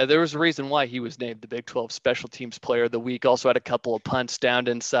 There was a reason why he was named the Big 12 Special Teams Player of the Week. Also had a couple of punts down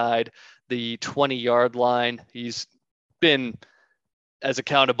inside the 20-yard line. He's been as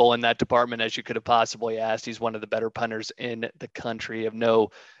accountable in that department as you could have possibly asked. He's one of the better punters in the country. Of no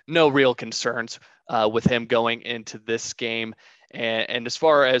real concerns with him going into this game. And as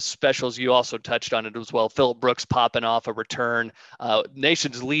far as specials, you also touched on it as well. Phillip Brooks popping off a return,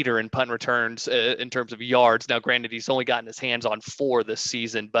 nation's leader in punt returns in terms of yards. Now, granted, he's only gotten his hands on 4 this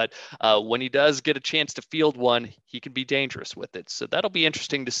season, but when he does get a chance to field one, he can be dangerous with it. So that'll be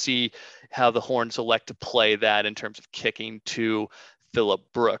interesting to see how the Horns elect to play that in terms of kicking to Phillip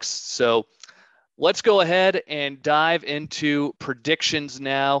Brooks. So let's go ahead and dive into predictions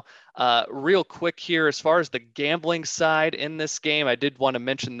now. Real quick here, as far as the gambling side in this game, I did want to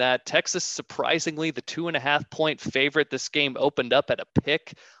mention that Texas, surprisingly, the 2.5-point favorite. This game opened up at a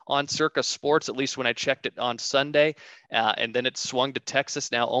pick on Circa Sports, at least when I checked it on Sunday. And then it swung to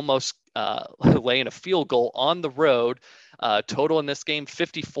Texas now almost laying a field goal on the road. Total in this game,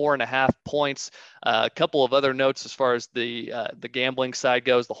 54.5 points. A couple of other notes as far as the gambling side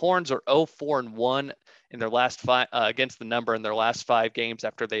goes. The Horns are 0-4-1 in their last five against the number in their last 5 games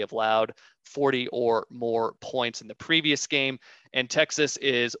after they have allowed 40 or more points in the previous game. And Texas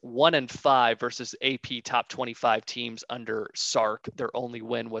is 1-5 versus AP top 25 teams under Sark. Their only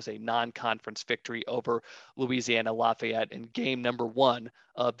win was a non-conference victory over Louisiana Lafayette in game number 1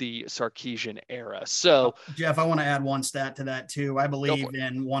 of the Sarkisian era. So, Jeff, I want to add one stat to that too. I believe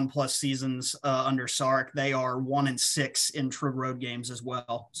in 1+ seasons under Sark, they are 1-6 in true road games as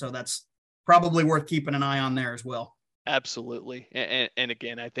well. So that's probably worth keeping an eye on there as well. Absolutely. And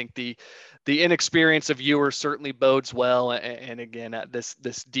again, I think the inexperience of Ewers certainly bodes well. And again,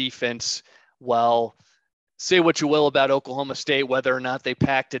 this defense, well, say what you will about Oklahoma State, whether or not they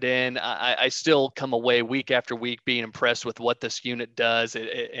packed it in, I still come away week after week being impressed with what this unit does.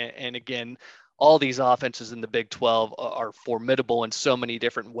 And again, all these offenses in the Big 12 are formidable in so many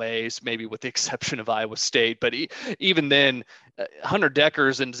different ways, maybe with the exception of Iowa State. But even then, Hunter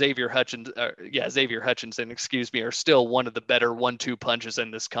Dekkers and Xavier Hutchinson, are still one of the better 1-2 punches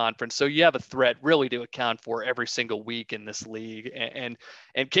in this conference. So you have a threat really to account for every single week in this league. And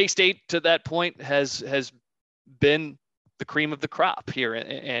K-State, to that point, has been the cream of the crop here.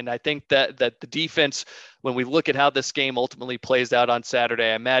 And I think that the defense, when we look at how this game ultimately plays out on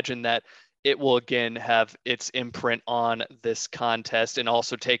Saturday, I imagine that it will again have its imprint on this contest, and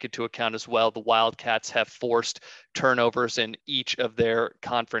also take into account as well the Wildcats have forced turnovers in each of their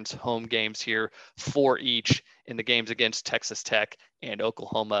conference home games here, 4 each in the games against Texas Tech and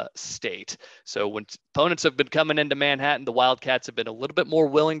Oklahoma State. So when opponents have been coming into Manhattan, the Wildcats have been a little bit more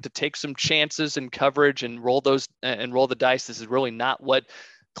willing to take some chances in coverage and roll the dice. This is really not what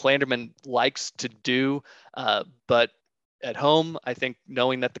Klanderman likes to do, but at home, I think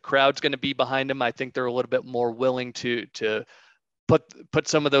knowing that the crowd's going to be behind them, I think they're a little bit more willing to put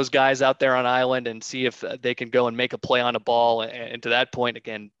some of those guys out there on island and see if they can go and make a play on a ball. And to that point,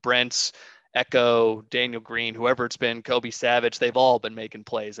 again, Brents, Echo, Daniel Green, whoever it's been, Kobe Savage, they've all been making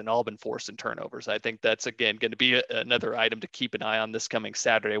plays and all been forcing turnovers. I think that's, again, going to be another item to keep an eye on this coming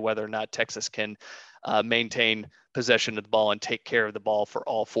Saturday, whether or not Texas can maintain possession of the ball and take care of the ball for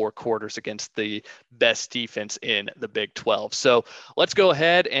all 4 quarters against the best defense in the Big 12. So let's go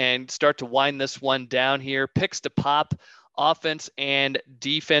ahead and start to wind this one down here. Picks to pop, offense and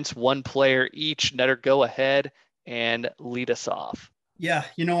defense, 1 player each. Netter, go ahead and lead us off. Yeah,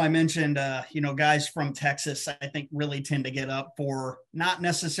 I mentioned, guys from Texas, I think really tend to get up for not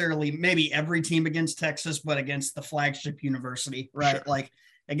necessarily maybe every team against Texas, but against the flagship university, right? Sure. Like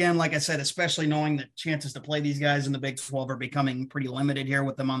I said, especially knowing that chances to play these guys in the Big 12 are becoming pretty limited here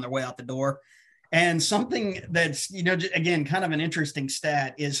with them on their way out the door. And something that's, again, kind of an interesting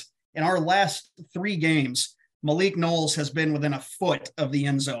stat is in our last 3 games, Malik Knowles has been within a foot of the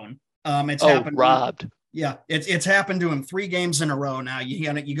end zone. It's happened. Robbed. Yeah, it's happened to him 3 games in a row now.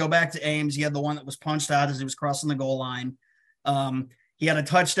 You go back to Ames. He had the one that was punched out as he was crossing the goal line. He had a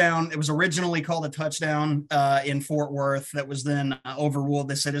touchdown. It was originally called a touchdown in Fort Worth that was then overruled.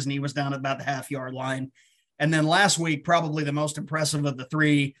 They said his knee was down at about the half-yard line. And then last week, probably the most impressive of the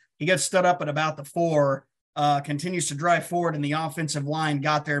 3, he gets stood up at about the 4, continues to drive forward, and the offensive line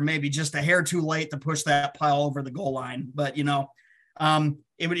got there maybe just a hair too late to push that pile over the goal line. But,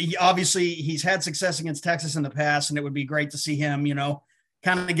 obviously he's had success against Texas in the past, and it would be great to see him,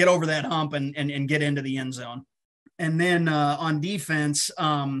 kind of get over that hump and get into the end zone. And then on defense,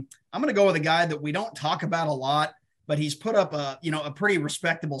 I'm going to go with a guy that we don't talk about a lot, but he's put up a pretty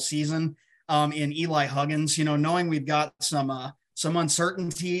respectable season in Eli Huggins, knowing we've got some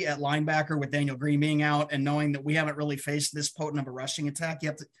uncertainty at linebacker with Daniel Green being out, and knowing that we haven't really faced this potent of a rushing attack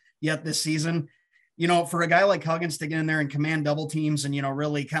yet this season. For a guy like Huggins to get in there and command double teams and,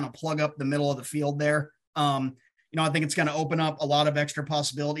 really kind of plug up the middle of the field there, I think it's going to open up a lot of extra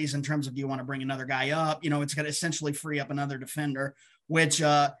possibilities in terms of, do you want to bring another guy up? It's going to essentially free up another defender, which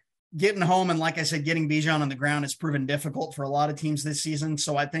getting home and, like I said, getting Bijan on the ground has proven difficult for a lot of teams this season.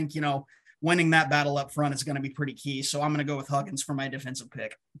 So I think, winning that battle up front is going to be pretty key. So I'm going to go with Huggins for my defensive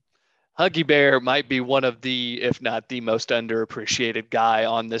pick. Huggy Bear might be one of the, if not the most underappreciated guy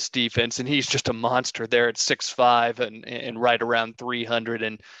on this defense. And he's just a monster there at 6'5" and right around 300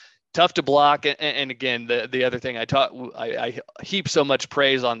 and tough to block. And again, the other thing I heap so much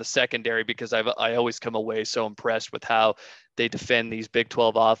praise on the secondary because I always come away so impressed with how they defend these Big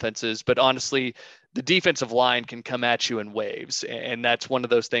 12 offenses. But honestly, the defensive line can come at you in waves. And that's one of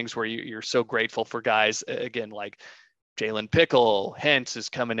those things where you're so grateful for guys, again, like Jalen Pickle, Hentz is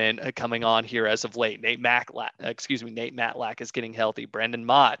coming on here as of late. Nate Matlack is getting healthy. Brandon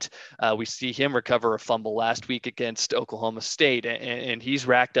Mott, we see him recover a fumble last week against Oklahoma State, and he's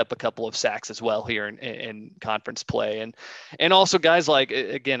racked up a couple of sacks as well here in conference play. And also guys like,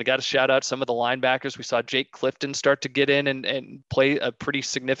 again, I got to shout out some of the linebackers. We saw Jake Clifton start to get in and play a pretty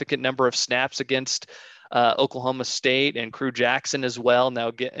significant number of snaps against Oklahoma State, and Crew Jackson as well.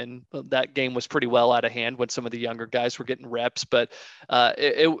 Now that game was pretty well out of hand when some of the younger guys were getting reps, but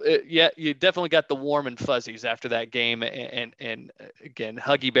you definitely got the warm and fuzzies after that game. And again,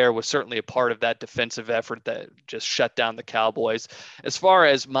 Huggy Bear was certainly a part of that defensive effort that just shut down the Cowboys. As far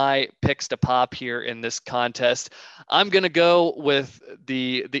as my picks to pop here in this contest, I'm going to go with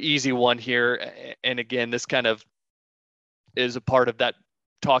the easy one here. And again, this kind of is a part of that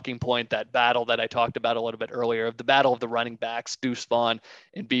talking point, that battle that I talked about a little bit earlier, of the battle of the running backs, Deuce Vaughn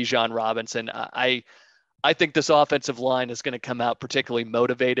and Bijan Robinson. I think this offensive line is going to come out particularly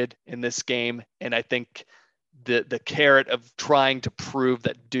motivated in this game. And I think the carrot of trying to prove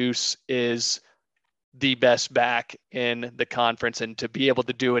that Deuce is the best back in the conference, and to be able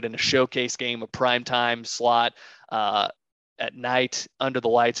to do it in a showcase game, a primetime slot at night under the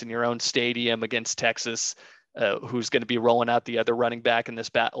lights in your own stadium against Texas, who's going to be rolling out the other running back in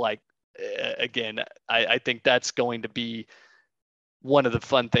this again, I think that's going to be one of the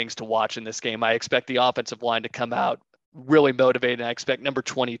fun things to watch in this game. I expect the offensive line to come out really motivated, and I expect number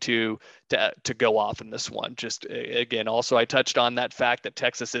 22 to go off in this one. Just again, also I touched on that fact that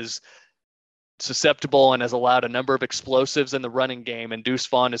Texas is susceptible and has allowed a number of explosives in the running game, and Deuce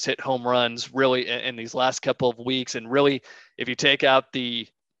Vaughn has hit home runs really in these last couple of weeks. And really, if you take out the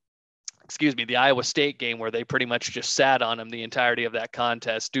Iowa State game where they pretty much just sat on him the entirety of that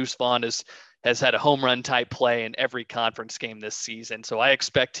contest, Deuce Vaughn has had a home run type play in every conference game this season. So I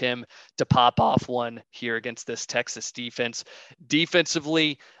expect him to pop off one here against this Texas defense.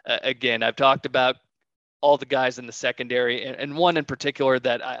 Defensively, again, I've talked about all the guys in the secondary, and one in particular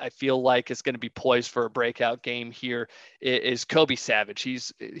that I feel like is going to be poised for a breakout game here is Kobe Savage.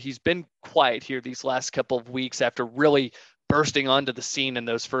 He's been quiet here these last couple of weeks after really bursting onto the scene in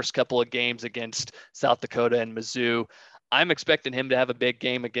those first couple of games against South Dakota and Mizzou. I'm expecting him to have a big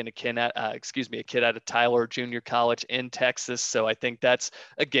game again, a kid out of Tyler Junior College in Texas. So I think that's,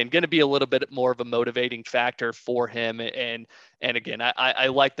 again, going to be a little bit more of a motivating factor for him. And again, I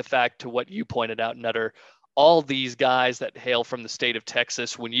like the fact, to what you pointed out, Nutter, all these guys that hail from the state of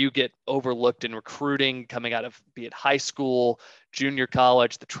Texas, when you get overlooked in recruiting coming out of, be it high school, junior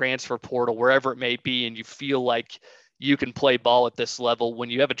college, the transfer portal, wherever it may be, and you feel like you can play ball at this level, when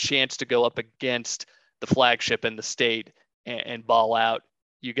you have a chance to go up against the flagship in the state and ball out,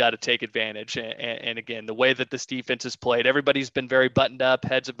 you got to take advantage. And again, the way that this defense is played, everybody's been very buttoned up,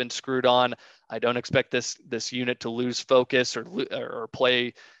 heads have been screwed on. I don't expect this unit to lose focus or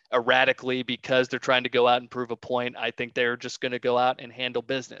play erratically because they're trying to go out and prove a point. I think they're just going to go out and handle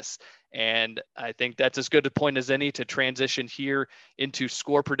business. And I think that's as good a point as any to transition here into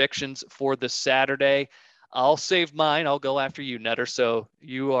score predictions for this Saturday. I'll save mine. I'll go after you, Nutter. So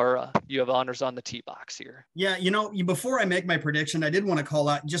you have honors on the tee box here. Yeah, before I make my prediction, I did want to call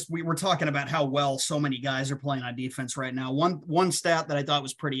out, we were talking about how well so many guys are playing on defense right now. One stat that I thought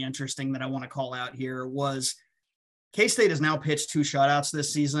was pretty interesting that I want to call out here was K-State has now pitched 2 shutouts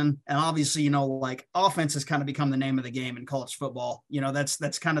this season. And obviously, offense has kind of become the name of the game in college football.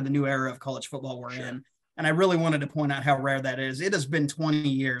 That's kind of the new era of college football we're in. And I really wanted to point out how rare that is. It has been 20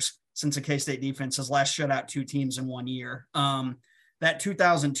 years since a K-State defense has last shut out 2 teams in 1 year. That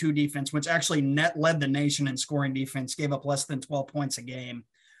 2002 defense, which actually led the nation in scoring defense, gave up less than 12 points a game.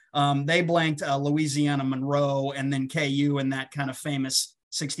 They blanked Louisiana Monroe and then KU in that kind of famous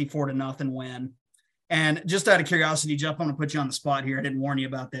 64-0 win. And just out of curiosity, Jeff, I'm going to put you on the spot here. I didn't warn you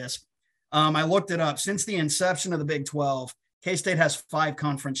about this. I looked it up. Since the inception of the Big 12, K-State has 5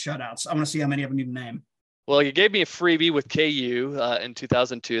 conference shutouts. I want to see how many of them you can name. Well, you gave me a freebie with KU in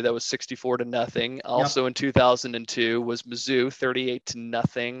 2002. That was 64-0. Also in 2002 was Mizzou,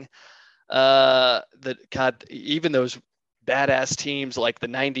 38-0. Even those badass teams like the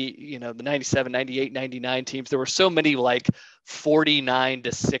 97, 98, 99 teams, there were so many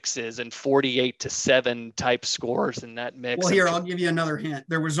 49-6s and 48-7 type scores in that mix. Well, here, I'll give you another hint.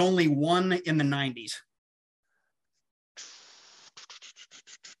 There was only one in the 90s.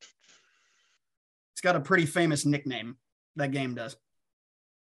 It's got a pretty famous nickname, that game does.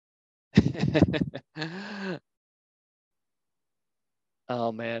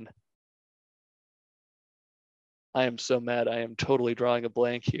 Oh, man. I am so mad. I am totally drawing a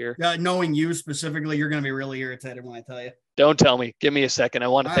blank here. Knowing you specifically, you're going to be really irritated when I tell you. Don't tell me. Give me a second. I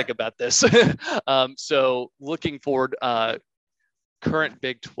want to All think right. about this. So looking forward, current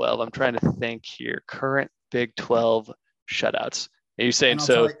Big 12. I'm trying to think here. Current Big 12 shutouts. Are you saying And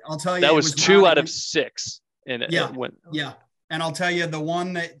so? I'll tell you, That it was was not 2 out of against. 6. And Yeah, when yeah. And I'll tell you, the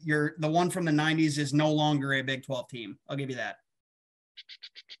one from the '90s is no longer a Big 12 team. I'll give you that.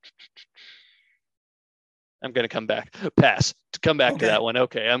 I'm going to come back. Pass. Come back to Okay. that one.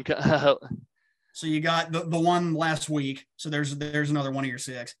 Okay. So you got the one last week. So there's another one of your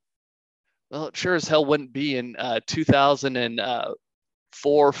 6. Well, it sure as hell wouldn't be in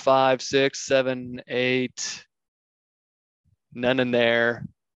 2004, 5, 6, 7, 8. None in there.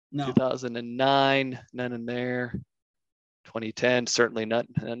 No. 2009, none in there. 2010, certainly none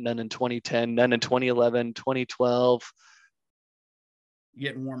in 2010, none in 2011, 2012.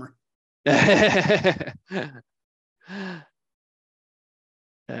 Getting warmer.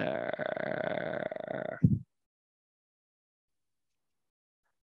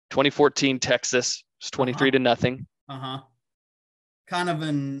 2014 Texas was 23-0. Kind of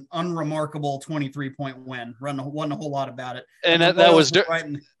an unremarkable 23-point win. Wasn't a whole lot about it. And the that was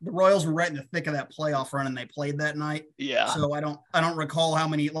the Royals were right in the thick of that playoff run, and they played that night. Yeah. So I don't recall how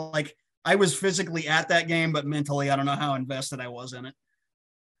many. Like, I was physically at that game, but mentally, I don't know how invested I was in it.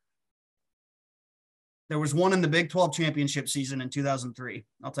 There was one in the Big 12 championship season in 2003.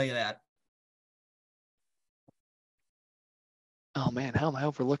 I'll tell you that. Oh man, how am I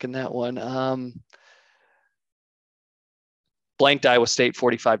overlooking that one? Blanked Iowa State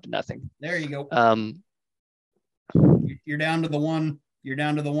 45-0. There you go. You're down to the one. You're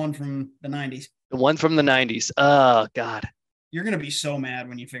down to the one from the 90s. The one from the 90s. Oh God. You're gonna be so mad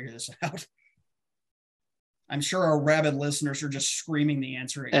when you figure this out. I'm sure our rabid listeners are just screaming the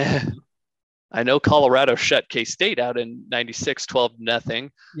answer again. I know Colorado shut K-State out in 96, 12-0.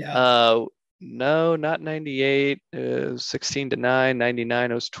 Yeah. No, not 98. It was 16-9.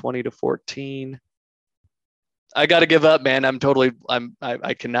 99, it was 20-14. I got to give up, man. I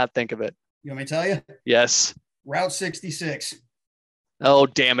cannot think of it. You want me to tell you? Yes. Route 66. Oh,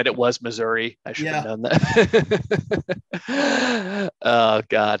 damn it. It was Missouri. I should have known that. Oh,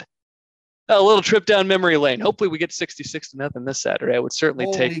 God. A little trip down memory lane. Hopefully we get 66-0 this Saturday. I would certainly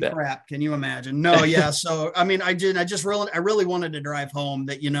take that. Holy crap. Can you imagine? No, yeah. So, I mean, I really wanted to drive home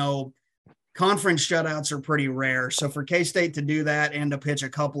that, conference shutouts are pretty rare. So for K-State to do that and to pitch a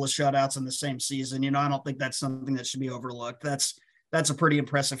couple of shutouts in the same season, I don't think that's something that should be overlooked. That's a pretty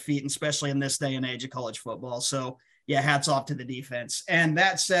impressive feat, especially in this day and age of college football. So yeah, hats off to the defense. And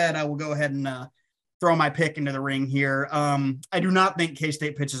that said, I will go ahead and throw my pick into the ring here. I do not think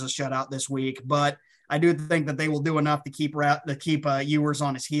K-State pitches a shutout this week, but I do think that they will do enough to keep Ewers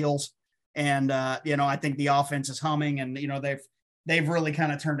on his heels. And I think the offense is humming, and they've really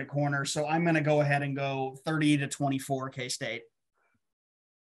kind of turned a corner. So I'm going to go ahead and go 30-24 K-State.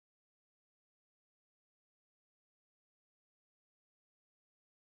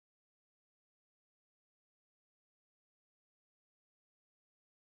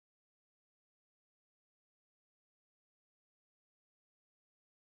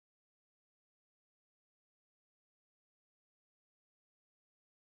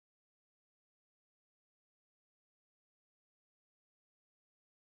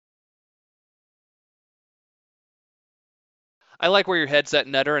 I like where your head's at,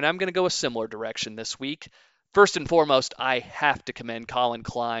 Nutter, and I'm going to go a similar direction this week. First and foremost, I have to commend Colin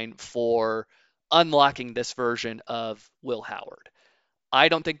Klein for unlocking this version of Will Howard. I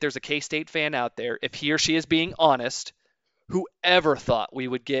don't think there's a K-State fan out there, if he or she is being honest, who ever thought we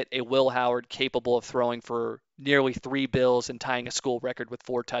would get a Will Howard capable of throwing for nearly 3 bills and tying a school record with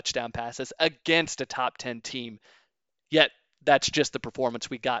 4 touchdown passes against a top 10 team. Yet that's just the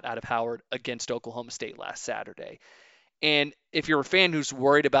performance we got out of Howard against Oklahoma State last Saturday. And if you're a fan who's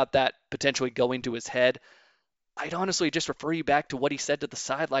worried about that potentially going to his head, I'd honestly just refer you back to what he said to the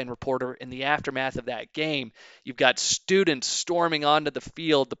sideline reporter in the aftermath of that game. You've got students storming onto the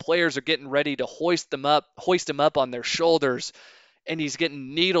field. The players are getting ready to hoist him up on their shoulders. And he's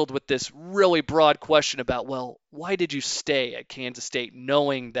getting needled with this really broad question about, well, why did you stay at Kansas State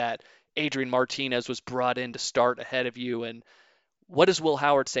knowing that Adrian Martinez was brought in to start ahead of you? And what does Will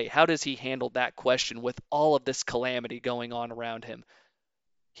Howard say? How does he handle that question with all of this calamity going on around him?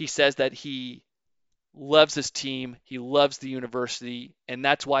 He says that he loves his team, he loves the university, and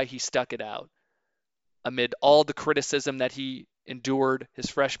that's why he stuck it out. Amid all the criticism that he endured his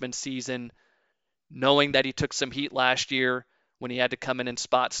freshman season, knowing that he took some heat last year when he had to come in and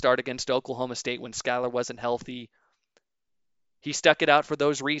spot start against Oklahoma State when Skylar wasn't healthy, he stuck it out for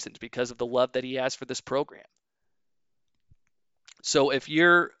those reasons, because of the love that he has for this program. So if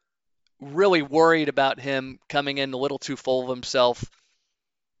you're really worried about him coming in a little too full of himself,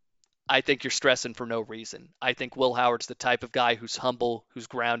 I think you're stressing for no reason. I think Will Howard's the type of guy who's humble, who's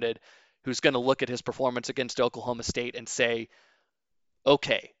grounded, who's going to look at his performance against Oklahoma State and say,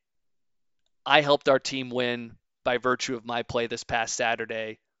 okay, I helped our team win by virtue of my play this past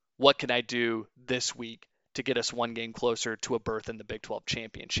Saturday. What can I do this week to get us one game closer to a berth in the Big 12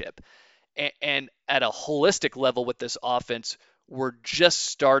 championship? And at a holistic level with this offense, we're just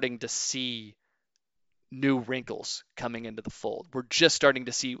starting to see new wrinkles coming into the fold. We're just starting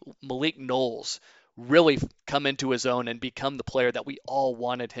to see Malik Knowles really come into his own and become the player that we all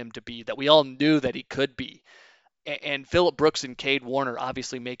wanted him to be, that we all knew that he could be. And Phillip Brooks and Cade Warner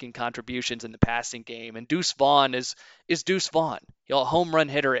obviously making contributions in the passing game. And Deuce Vaughn is Deuce Vaughn, a home run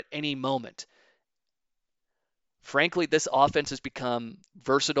hitter at any moment. Frankly, this offense has become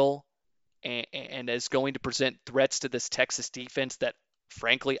versatile and is going to present threats to this Texas defense that,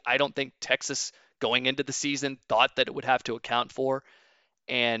 frankly, I don't think Texas going into the season thought that it would have to account for.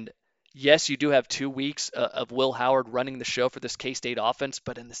 And yes, you do have 2 weeks of Will Howard running the show for this K-State offense,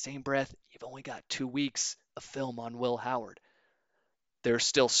 but in the same breath, you've only got 2 weeks of film on Will Howard. There's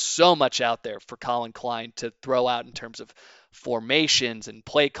still so much out there for Colin Klein to throw out in terms of formations and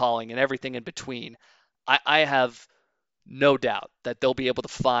play calling and everything in between. I have no doubt that they'll be able to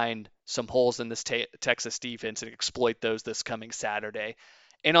find some holes in this Texas defense and exploit those this coming Saturday.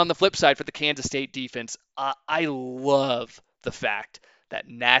 And on the flip side, for the Kansas State defense, I love the fact that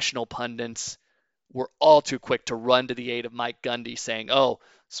national pundits were all too quick to run to the aid of Mike Gundy, saying, oh,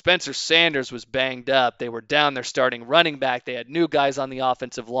 Spencer Sanders was banged up. They were down their starting running back. They had new guys on the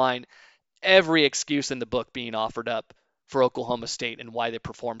offensive line. Every excuse in the book being offered up for Oklahoma State and why they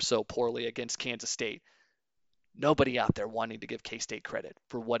performed so poorly against Kansas State. Nobody out there wanting to give K-State credit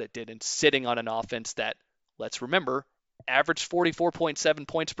for what it did and sitting on an offense that, let's remember, averaged 44.7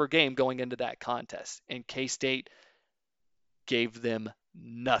 points per game going into that contest. And K-State gave them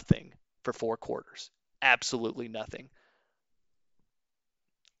nothing for 4 quarters. Absolutely nothing.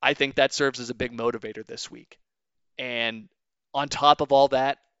 I think that serves as a big motivator this week. And on top of all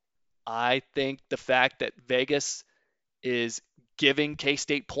that, I think the fact that Vegas is giving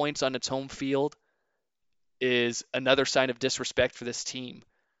K-State points on its home field is another sign of disrespect for this team.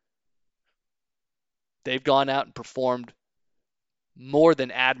 They've gone out and performed more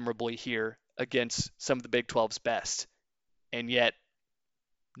than admirably here against some of the Big 12's best. And yet,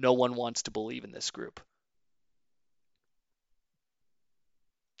 no one wants to believe in this group.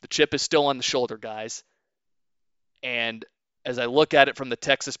 The chip is still on the shoulder, guys. And as I look at it from the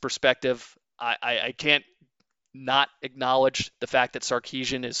Texas perspective, I can't not acknowledge the fact that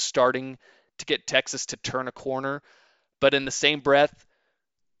Sarkisian is starting to get Texas to turn a corner. But in the same breath,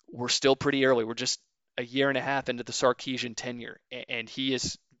 we're still pretty early. We're just a year and a half into the Sarkisian tenure, and he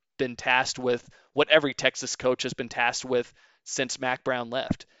has been tasked with what every Texas coach has been tasked with since Mack Brown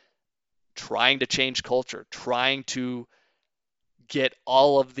left, trying to change culture, trying to get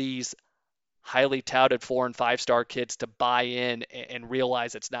all of these highly touted 4- and 5-star kids to buy in and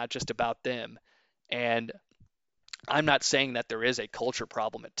realize it's not just about them. And I'm not saying that there is a culture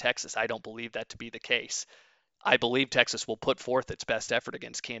problem at Texas. I don't believe that to be the case. I believe Texas will put forth its best effort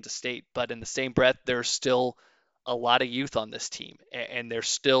against Kansas State, but in the same breath, there's still a lot of youth on this team, and they're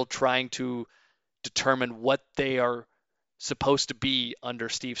still trying to determine what they are supposed to be under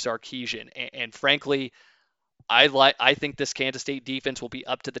Steve Sarkisian. And frankly, I think this Kansas State defense will be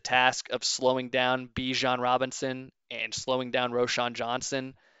up to the task of slowing down Bijan Robinson and slowing down Roschon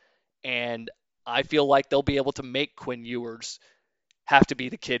Johnson, and I feel like they'll be able to make Quinn Ewers have to be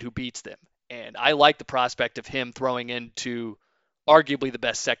the kid who beats them. And I like the prospect of him throwing into arguably the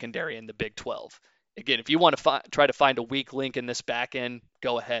best secondary in the Big 12. Again, if you want to try to find a weak link in this back end,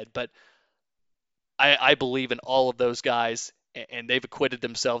 go ahead. But I believe in all of those guys, and they've acquitted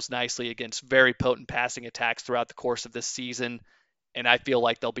themselves nicely against very potent passing attacks throughout the course of this season. And I feel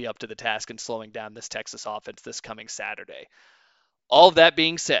like they'll be up to the task in slowing down this Texas offense this coming Saturday. All of that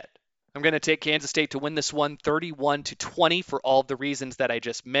being said, I'm going to take Kansas State to win this one 31-20 for all of the reasons that I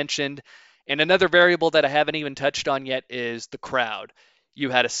just mentioned. And another variable that I haven't even touched on yet is the crowd. You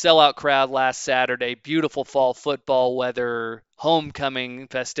had a sellout crowd last Saturday, beautiful fall football weather, homecoming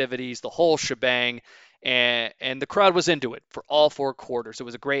festivities, the whole shebang, and the crowd was into it for all 4 quarters. It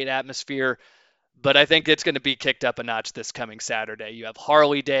was a great atmosphere, but I think it's going to be kicked up a notch this coming Saturday. You have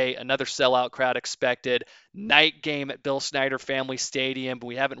Harley Day, another sellout crowd expected, night game at Bill Snyder Family Stadium, but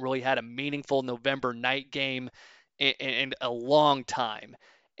we haven't really had a meaningful November night game in a long time.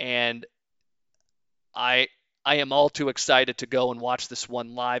 And I am all too excited to go and watch this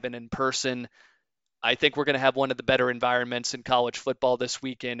one live and in person. I think we're going to have one of the better environments in college football this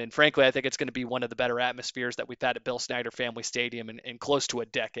weekend. And frankly, I think it's going to be one of the better atmospheres that we've had at Bill Snyder Family Stadium in close to a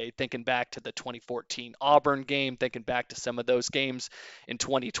decade. Thinking back to the 2014 Auburn game, thinking back to some of those games in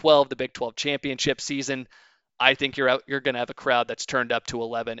 2012, the Big 12 championship season, I think you're going to have a crowd that's turned up to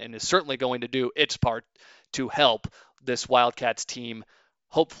 11 and is certainly going to do its part to help this Wildcats team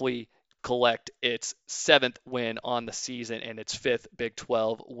hopefully collect its 7th win on the season and its 5th Big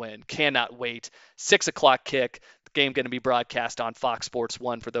 12 win. Cannot wait. 6 o'clock kick. The game going to be broadcast on Fox Sports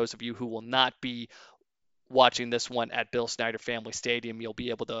 1 for those of you who will not be watching this one at Bill Snyder Family Stadium. You'll be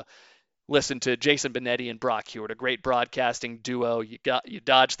able to listen to Jason Benetti and Brock Hewitt, a great broadcasting duo. You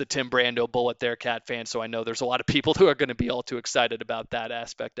dodged the Tim Brando bullet there, Cat fans, so I know there's a lot of people who are going to be all too excited about that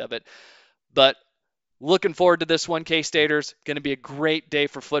aspect of it. But looking forward to this one, K-Staters. Going to be a great day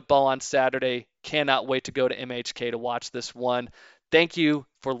for football on Saturday. Cannot wait to go to MHK to watch this one. Thank you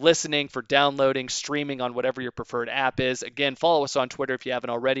for listening, for downloading, streaming on whatever your preferred app is. Again, follow us on Twitter if you haven't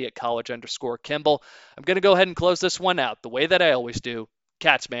already at college_Kimball. I'm going to go ahead and close this one out the way that I always do.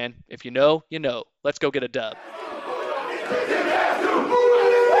 Cats, man, if you know, you know. Let's go get a dub.